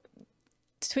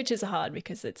 Twitch is hard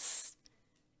because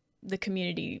the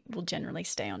community will generally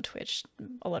stay on Twitch.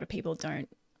 A lot of people don't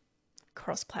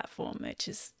cross-platform, which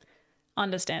is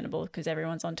understandable because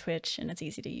everyone's on Twitch and it's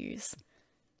easy to use.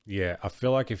 Yeah, I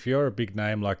feel like if you're a big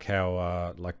name like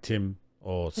how like Tim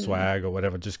or Swag or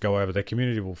whatever, just go over. Their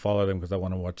community will follow them because they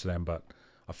want to watch them. But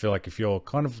I feel like if you're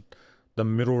kind of the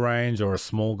middle range or a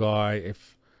small guy,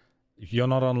 if you're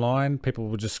not online, people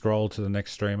will just scroll to the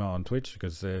next streamer on Twitch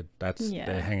because they're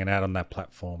hanging out on that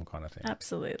platform kind of thing.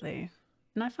 Absolutely.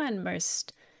 And I find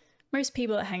most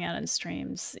people that hang out in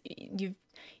streams,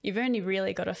 you've only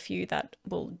really got a few that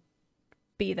will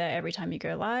be there every time you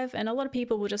go live, and a lot of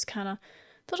people will just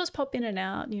they'll just pop in and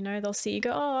out. You know, they'll see you,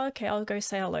 go, oh, okay, I'll go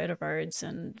say hello to Rhodes,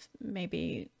 and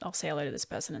maybe I'll say hello to this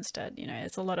person instead. You know,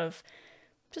 it's a lot of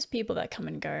just people that come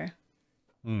and go.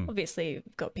 Obviously,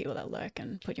 you've got people that lurk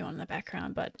and put you on in the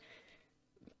background, but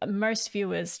most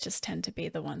viewers just tend to be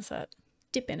the ones that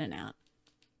dip in and out.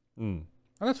 And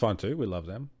that's fine too. We love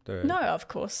them. No, of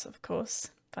course.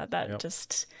 But that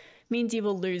just means you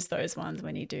will lose those ones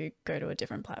when you do go to a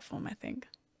different platform, I think.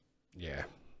 Yeah.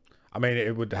 I mean,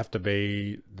 it would have to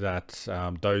be that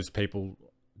those people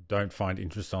don't find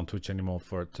interest on Twitch anymore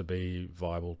for it to be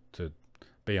viable to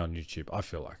be on YouTube, I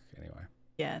feel like, anyway.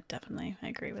 Yeah, definitely. I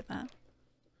agree with that.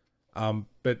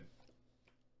 But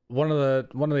one of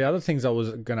the other things I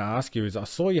was going to ask you is, I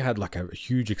saw you had like a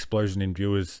huge explosion in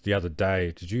viewers the other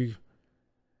day. Did you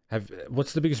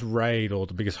what's the biggest raid or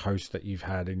the biggest host that you've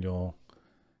had in your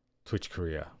Twitch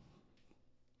career?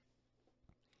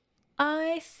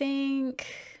 I think,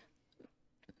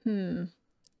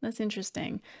 that's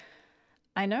interesting.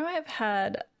 I know I've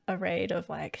had a raid of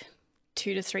like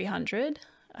 200 to 300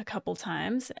 a couple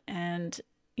times, and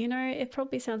you know, it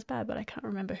probably sounds bad, but I can't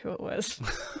remember who it was.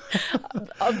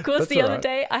 Of course, the other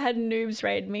day I had Noobs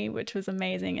raid me, which was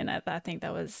amazing, and I think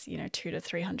that was 200 to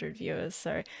 300 viewers.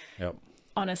 So,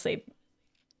 honestly,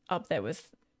 up there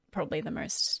with probably the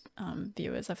most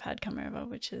viewers I've had come over,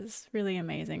 which is really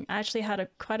amazing. I actually had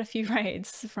quite a few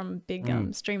raids from big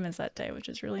streamers that day, which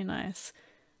is really nice.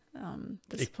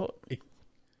 The support.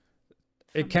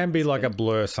 It can be like a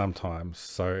blur sometimes,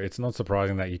 so it's not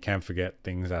surprising that you can forget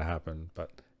things that happen. But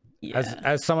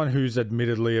as someone who's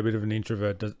admittedly a bit of an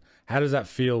introvert, how does that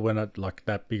feel when like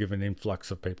that big of an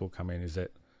influx of people come in?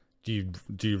 Do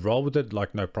you roll with it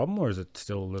like no problem, or is it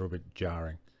still a little bit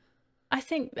jarring? I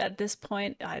think at this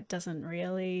point it doesn't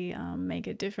really make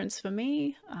a difference for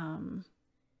me.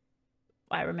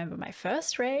 I remember my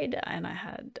first raid and I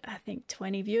had, I think,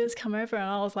 20 viewers come over and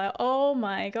I was like, oh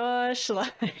my gosh.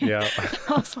 Like, Yeah.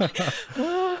 I was like,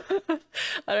 oh,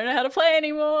 I don't know how to play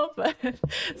anymore. But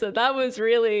so that was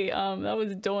really, that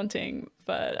was daunting.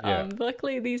 But Yeah.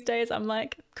 luckily these days I'm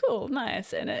like, cool,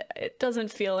 nice. And it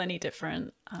doesn't feel any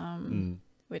different,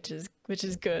 which is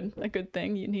good, a good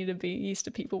thing. You need to be used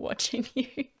to people watching you.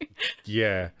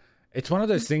 Yeah. It's one of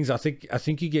those things. I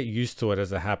think you get used to it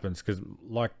as it happens, because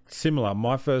like similar,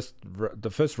 the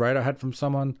first raid I had from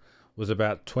someone was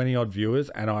about 20 odd viewers,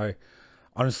 and I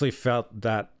honestly felt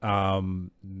that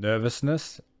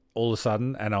nervousness all of a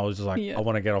sudden, and I was just like, I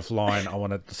want to get offline. I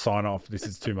want to sign off. This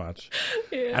is too much,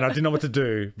 and I didn't know what to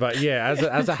do. But yeah,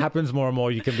 as it happens more and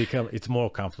more, you can become. It's more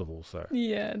comfortable. So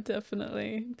yeah,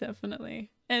 definitely,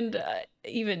 and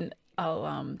even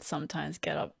I'll sometimes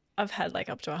get up. I've had like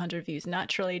up to 100 views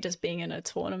naturally just being in a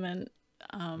tournament.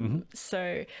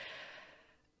 So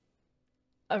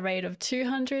a rate of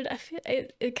 200, I feel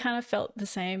it kind of felt the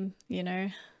same, you know.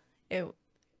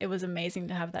 It was amazing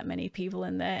to have that many people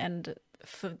in there, and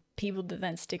for people to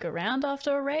then stick around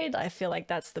after a raid, I feel like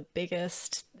that's the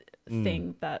biggest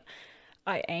thing that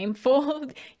I aim for.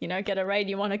 You know, get a raid,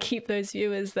 you want to keep those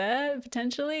viewers there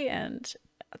potentially, and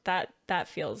that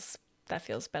feels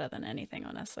better than anything,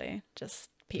 honestly. Just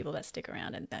people that stick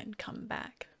around and then come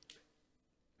back.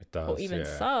 It does, or even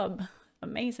sub.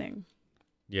 Amazing.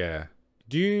 Yeah.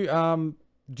 Do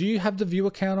you have the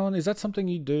viewer count on? Is that something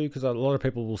you do? Because a lot of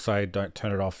people will say, don't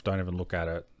turn it off, don't even look at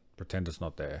it, pretend it's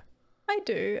not there. I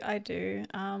do.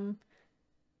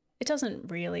 It doesn't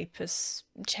really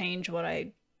change what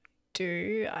I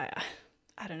do.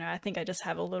 I don't know. I think I just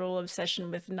have a little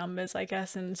obsession with numbers, I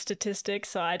guess, and statistics.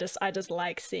 So I just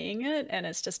like seeing it, and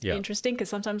it's just interesting because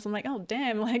sometimes I'm like, oh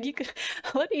damn, like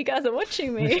a lot of you guys are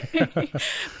watching me,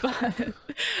 but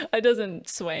it doesn't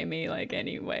sway me like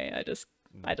anyway.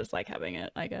 I just like having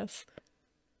it, I guess.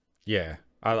 Yeah,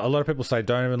 a lot of people say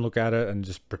don't even look at it and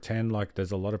just pretend like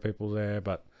there's a lot of people there,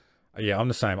 but yeah, I'm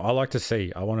the same. I like to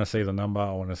see. I want to see the number.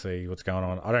 I want to see what's going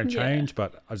on. I don't change,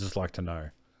 but I just like to know.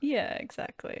 Yeah,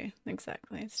 exactly.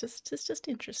 It's just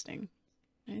interesting.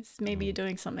 Maybe you're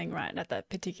doing something right at that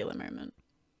particular moment.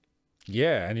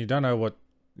 Yeah, and you don't know what,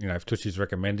 if Twitch is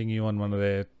recommending you on one of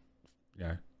their,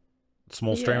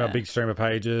 small streamer, big streamer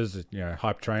pages,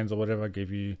 hype trains or whatever,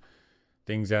 give you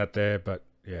things out there. But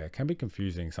yeah, it can be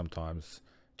confusing sometimes.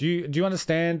 Do you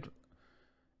understand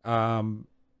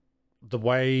the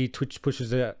way Twitch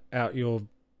pushes out your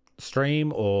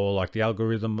stream, or like the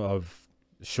algorithm of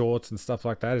shorts and stuff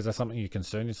like that? Is that something you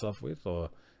concern yourself with, or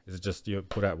is it just you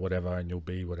put out whatever and you'll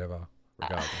be whatever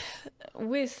regardless?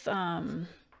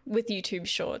 With YouTube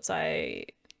shorts,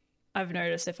 I've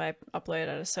noticed if I upload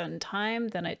at a certain time,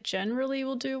 then it generally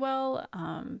will do well.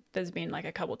 There's been like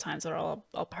a couple times where I'll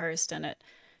post and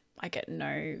I get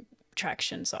no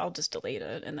traction, so I'll just delete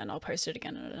it and then I'll post it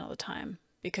again at another time.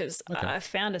 Because I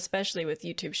found, especially with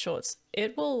YouTube shorts,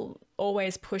 it will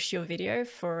always push your video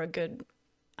for a good,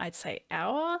 I'd say,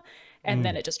 hour, and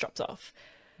then it just drops off.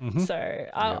 So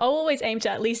I'll always aim to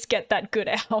at least get that good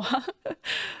hour.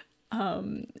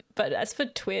 But as for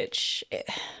Twitch,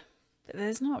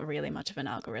 there's not really much of an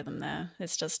algorithm there.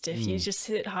 It's just if you just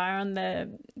sit higher on their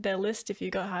list, if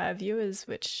you got higher viewers,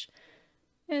 which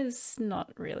is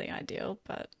not really ideal,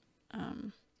 but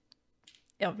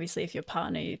obviously if your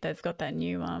partner, they've got that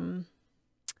new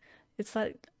it's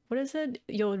like, what is it,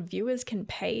 your viewers can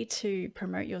pay to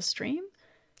promote your stream?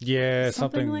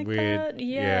 Something like weird that.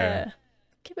 Yeah,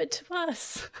 give it to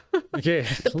us. Yeah,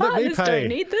 the partners don't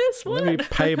need this. What? Let me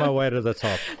pay my way to the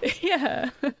top. Yeah.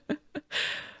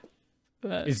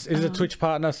 But, is a Twitch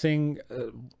partner thing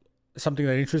something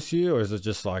that interests you, or is it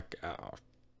just like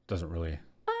doesn't really?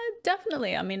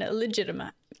 Definitely. I mean, it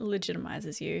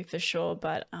legitimizes you for sure,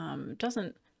 but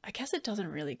doesn't. I guess it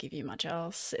doesn't really give you much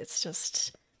else. It's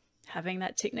just having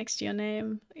that tick next to your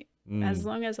name. As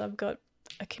long as I've got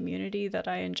a community that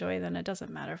I enjoy, then it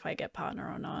doesn't matter if I get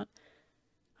partner or not.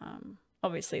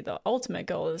 Obviously, the ultimate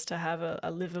goal is to have a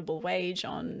livable wage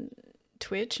on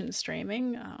Twitch and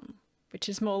streaming, which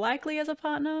is more likely as a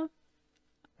partner.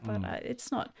 But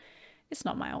it's not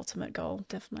my ultimate goal.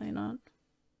 Definitely not.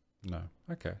 No.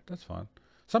 Okay, that's fine.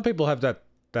 Some people have that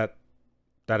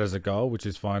as a goal, which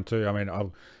is fine too. I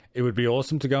mean, it would be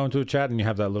awesome to go into a chat and you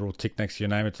have that little tick next to your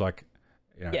name. It's like,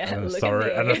 an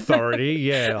authority.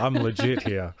 Yeah, I'm legit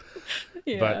here.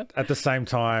 Yeah. But at the same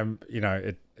time,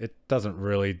 it doesn't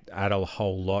really add a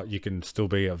whole lot. You can still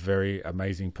be a very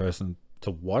amazing person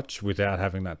to watch without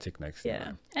having that tick next to you.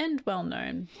 Yeah, and well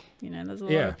known. There's a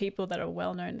lot of people that are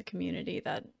well known in the community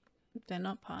that they're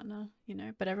not partner,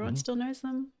 but everyone still knows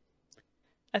them.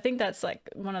 I think that's like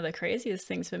one of the craziest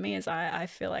things for me is I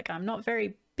feel like I'm not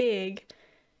very big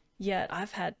yet.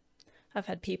 I've had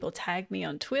people tag me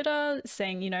on Twitter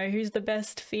saying, who's the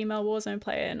best female Warzone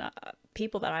player, and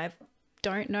people that I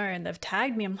don't know, and they've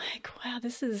tagged me. I'm like, wow,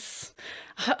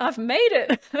 I've made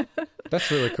it.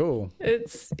 That's really cool.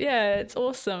 It's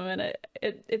awesome, and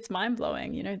it's mind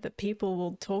blowing. That people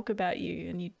will talk about you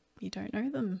and you don't know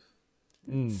them.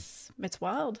 It's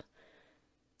wild.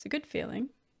 It's a good feeling,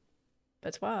 but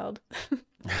it's wild.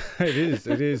 It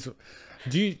is.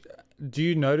 Do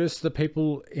you notice the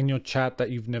people in your chat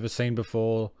that you've never seen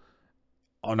before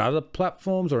on other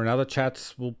platforms or in other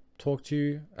chats will talk to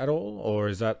you at all? Or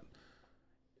is that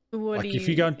if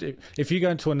you go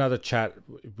into another chat,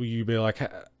 will you be like,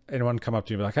 anyone come up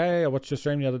to you and be like, hey, I watched your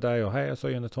stream the other day, or hey, I saw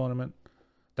you in the tournament,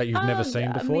 that you've never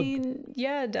seen before? I mean,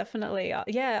 yeah, definitely.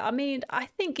 Yeah, I mean, I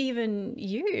think even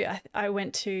you, I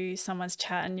went to someone's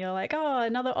chat and you're like, oh,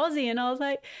 another Aussie, and I was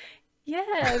like,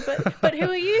 yeah, but who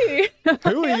are you?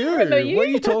 Who are you? What are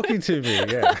you talking to me?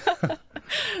 Yeah.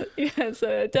 Yeah, so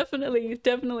it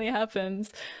definitely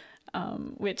happens,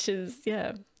 which is,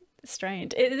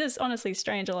 strange. It is honestly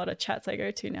strange. A lot of chats I go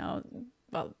to now,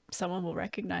 well, someone will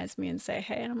recognize me and say,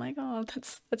 hey, and I'm like, oh,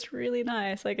 that's really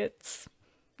nice. Like, it's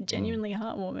genuinely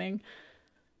heartwarming.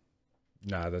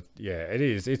 No, it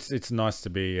is. It's nice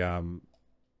to be,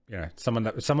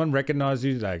 someone recognizes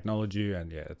you, they acknowledge you,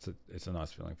 and it's a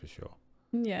nice feeling for sure.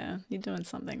 Yeah, you're doing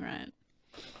something right.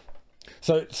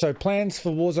 So plans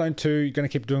for Warzone 2, you're going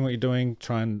to keep doing what you're doing,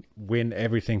 try and win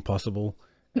everything possible,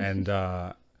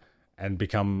 and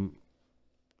become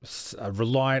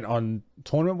reliant on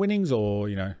tournament winnings, or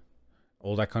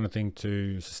all that kind of thing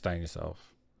to sustain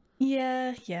yourself.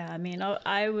 Yeah. I mean,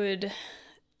 I would,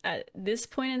 at this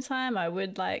point in time, I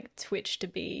would like Twitch to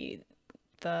be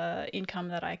the income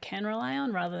that I can rely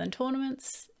on rather than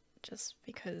tournaments, just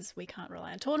because we can't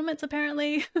rely on tournaments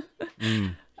apparently.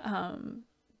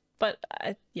 But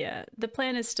the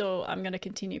plan is still, I'm going to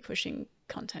continue pushing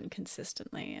content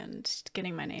consistently and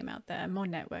getting my name out there, more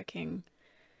networking,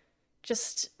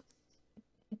 just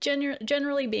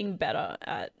generally being better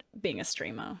at being a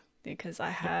streamer, because I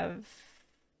have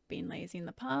been lazy in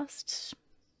the past,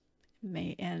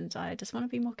 and I just want to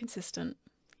be more consistent.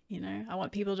 I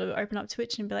want people to open up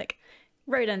Twitch and be like,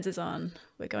 Roadends is on.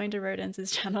 We're going to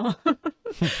Roadends' channel.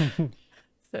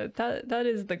 So that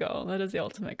is the goal. That is the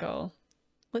ultimate goal.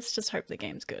 Let's just hope the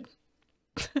game's good.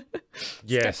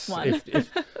 Yes. Step one.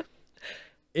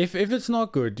 If it's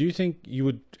not good, do you think you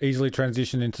would easily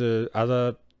transition into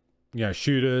other,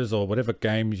 shooters or whatever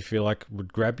game you feel like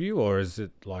would grab you, or is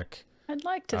it like? I'd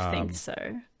like to think so.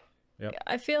 Yep.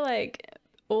 I feel like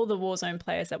all the Warzone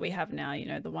players that we have now,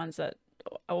 the ones that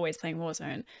are always playing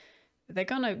Warzone, they're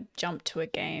gonna jump to a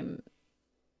game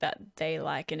that they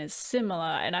like and is similar,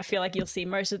 and I feel like you'll see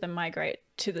most of them migrate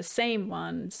to the same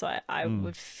one, so I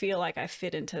would feel like I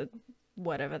fit into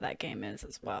whatever that game is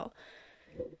as well.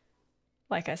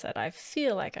 Like I said, I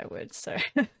feel like I would. So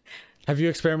have you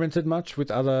experimented much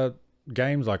with other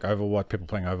games like Overwatch, people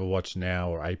playing Overwatch now,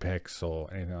 or Apex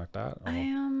or anything like that?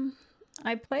 Or?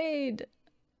 I played,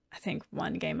 I think,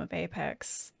 one game of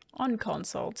Apex on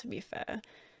console, to be fair.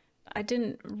 I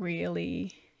didn't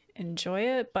really enjoy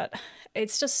it, but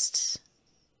it's just,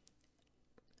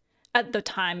 at the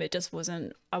time, it just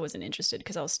wasn't, I wasn't interested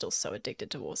because I was still so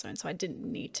addicted to Warzone, so I didn't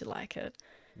need to like it.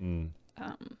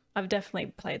 I've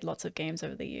definitely played lots of games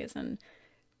over the years and,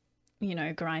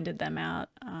 grinded them out.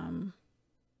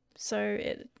 So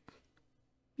it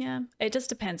just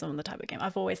depends on the type of game.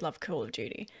 I've always loved Call of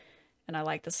Duty and I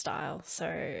like the style.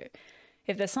 So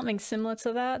if there's something similar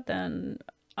to that, then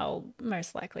I'll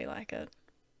most likely like it.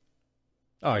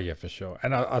 Oh yeah, for sure.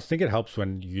 And I think it helps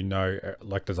when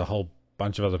like there's a whole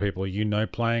bunch of other people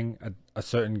playing a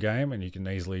certain game, and you can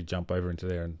easily jump over into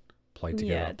there and play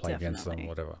together, play against them,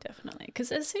 whatever. Definitely,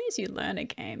 because as soon as you learn a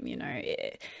game,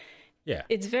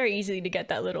 it's very easy to get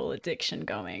that little addiction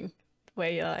going,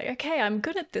 where you're like, okay, I'm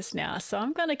good at this now, so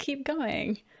I'm gonna keep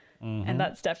going. And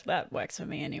that works for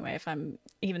me anyway. If I'm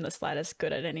even the slightest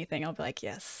good at anything, I'll be like,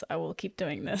 yes, I will keep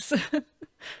doing this.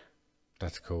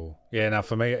 That's cool. Yeah, now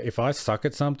for me, if I suck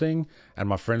at something and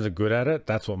my friends are good at it,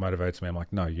 that's what motivates me. I'm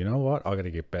like, no, you know what? I got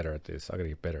to get better at this. I got to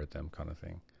get better at them, kind of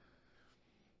thing.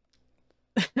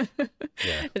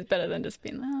 Yeah. It's better than just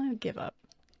being, give up.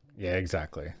 Yeah,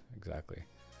 exactly.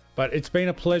 But it's been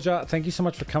a pleasure. Thank you so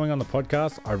much for coming on the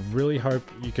podcast. I really hope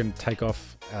you can take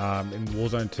off in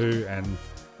Warzone 2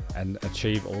 and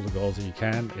achieve all the goals that you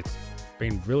can. It's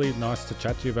been really nice to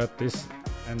chat to you about this.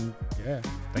 And yeah,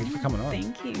 thank you for coming on.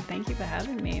 Thank you for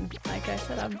having me. Like I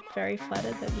said, I'm very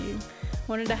flattered that you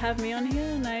wanted to have me on here,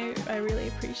 and I really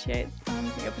appreciate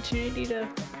the opportunity to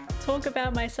talk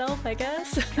about myself, I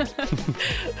guess.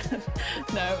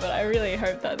 No, but I really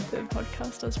hope that the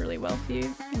podcast does really well for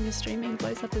you and your streaming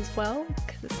blows up as well,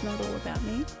 because it's not all about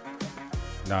me.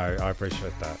 No, I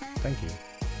appreciate that. Thank you.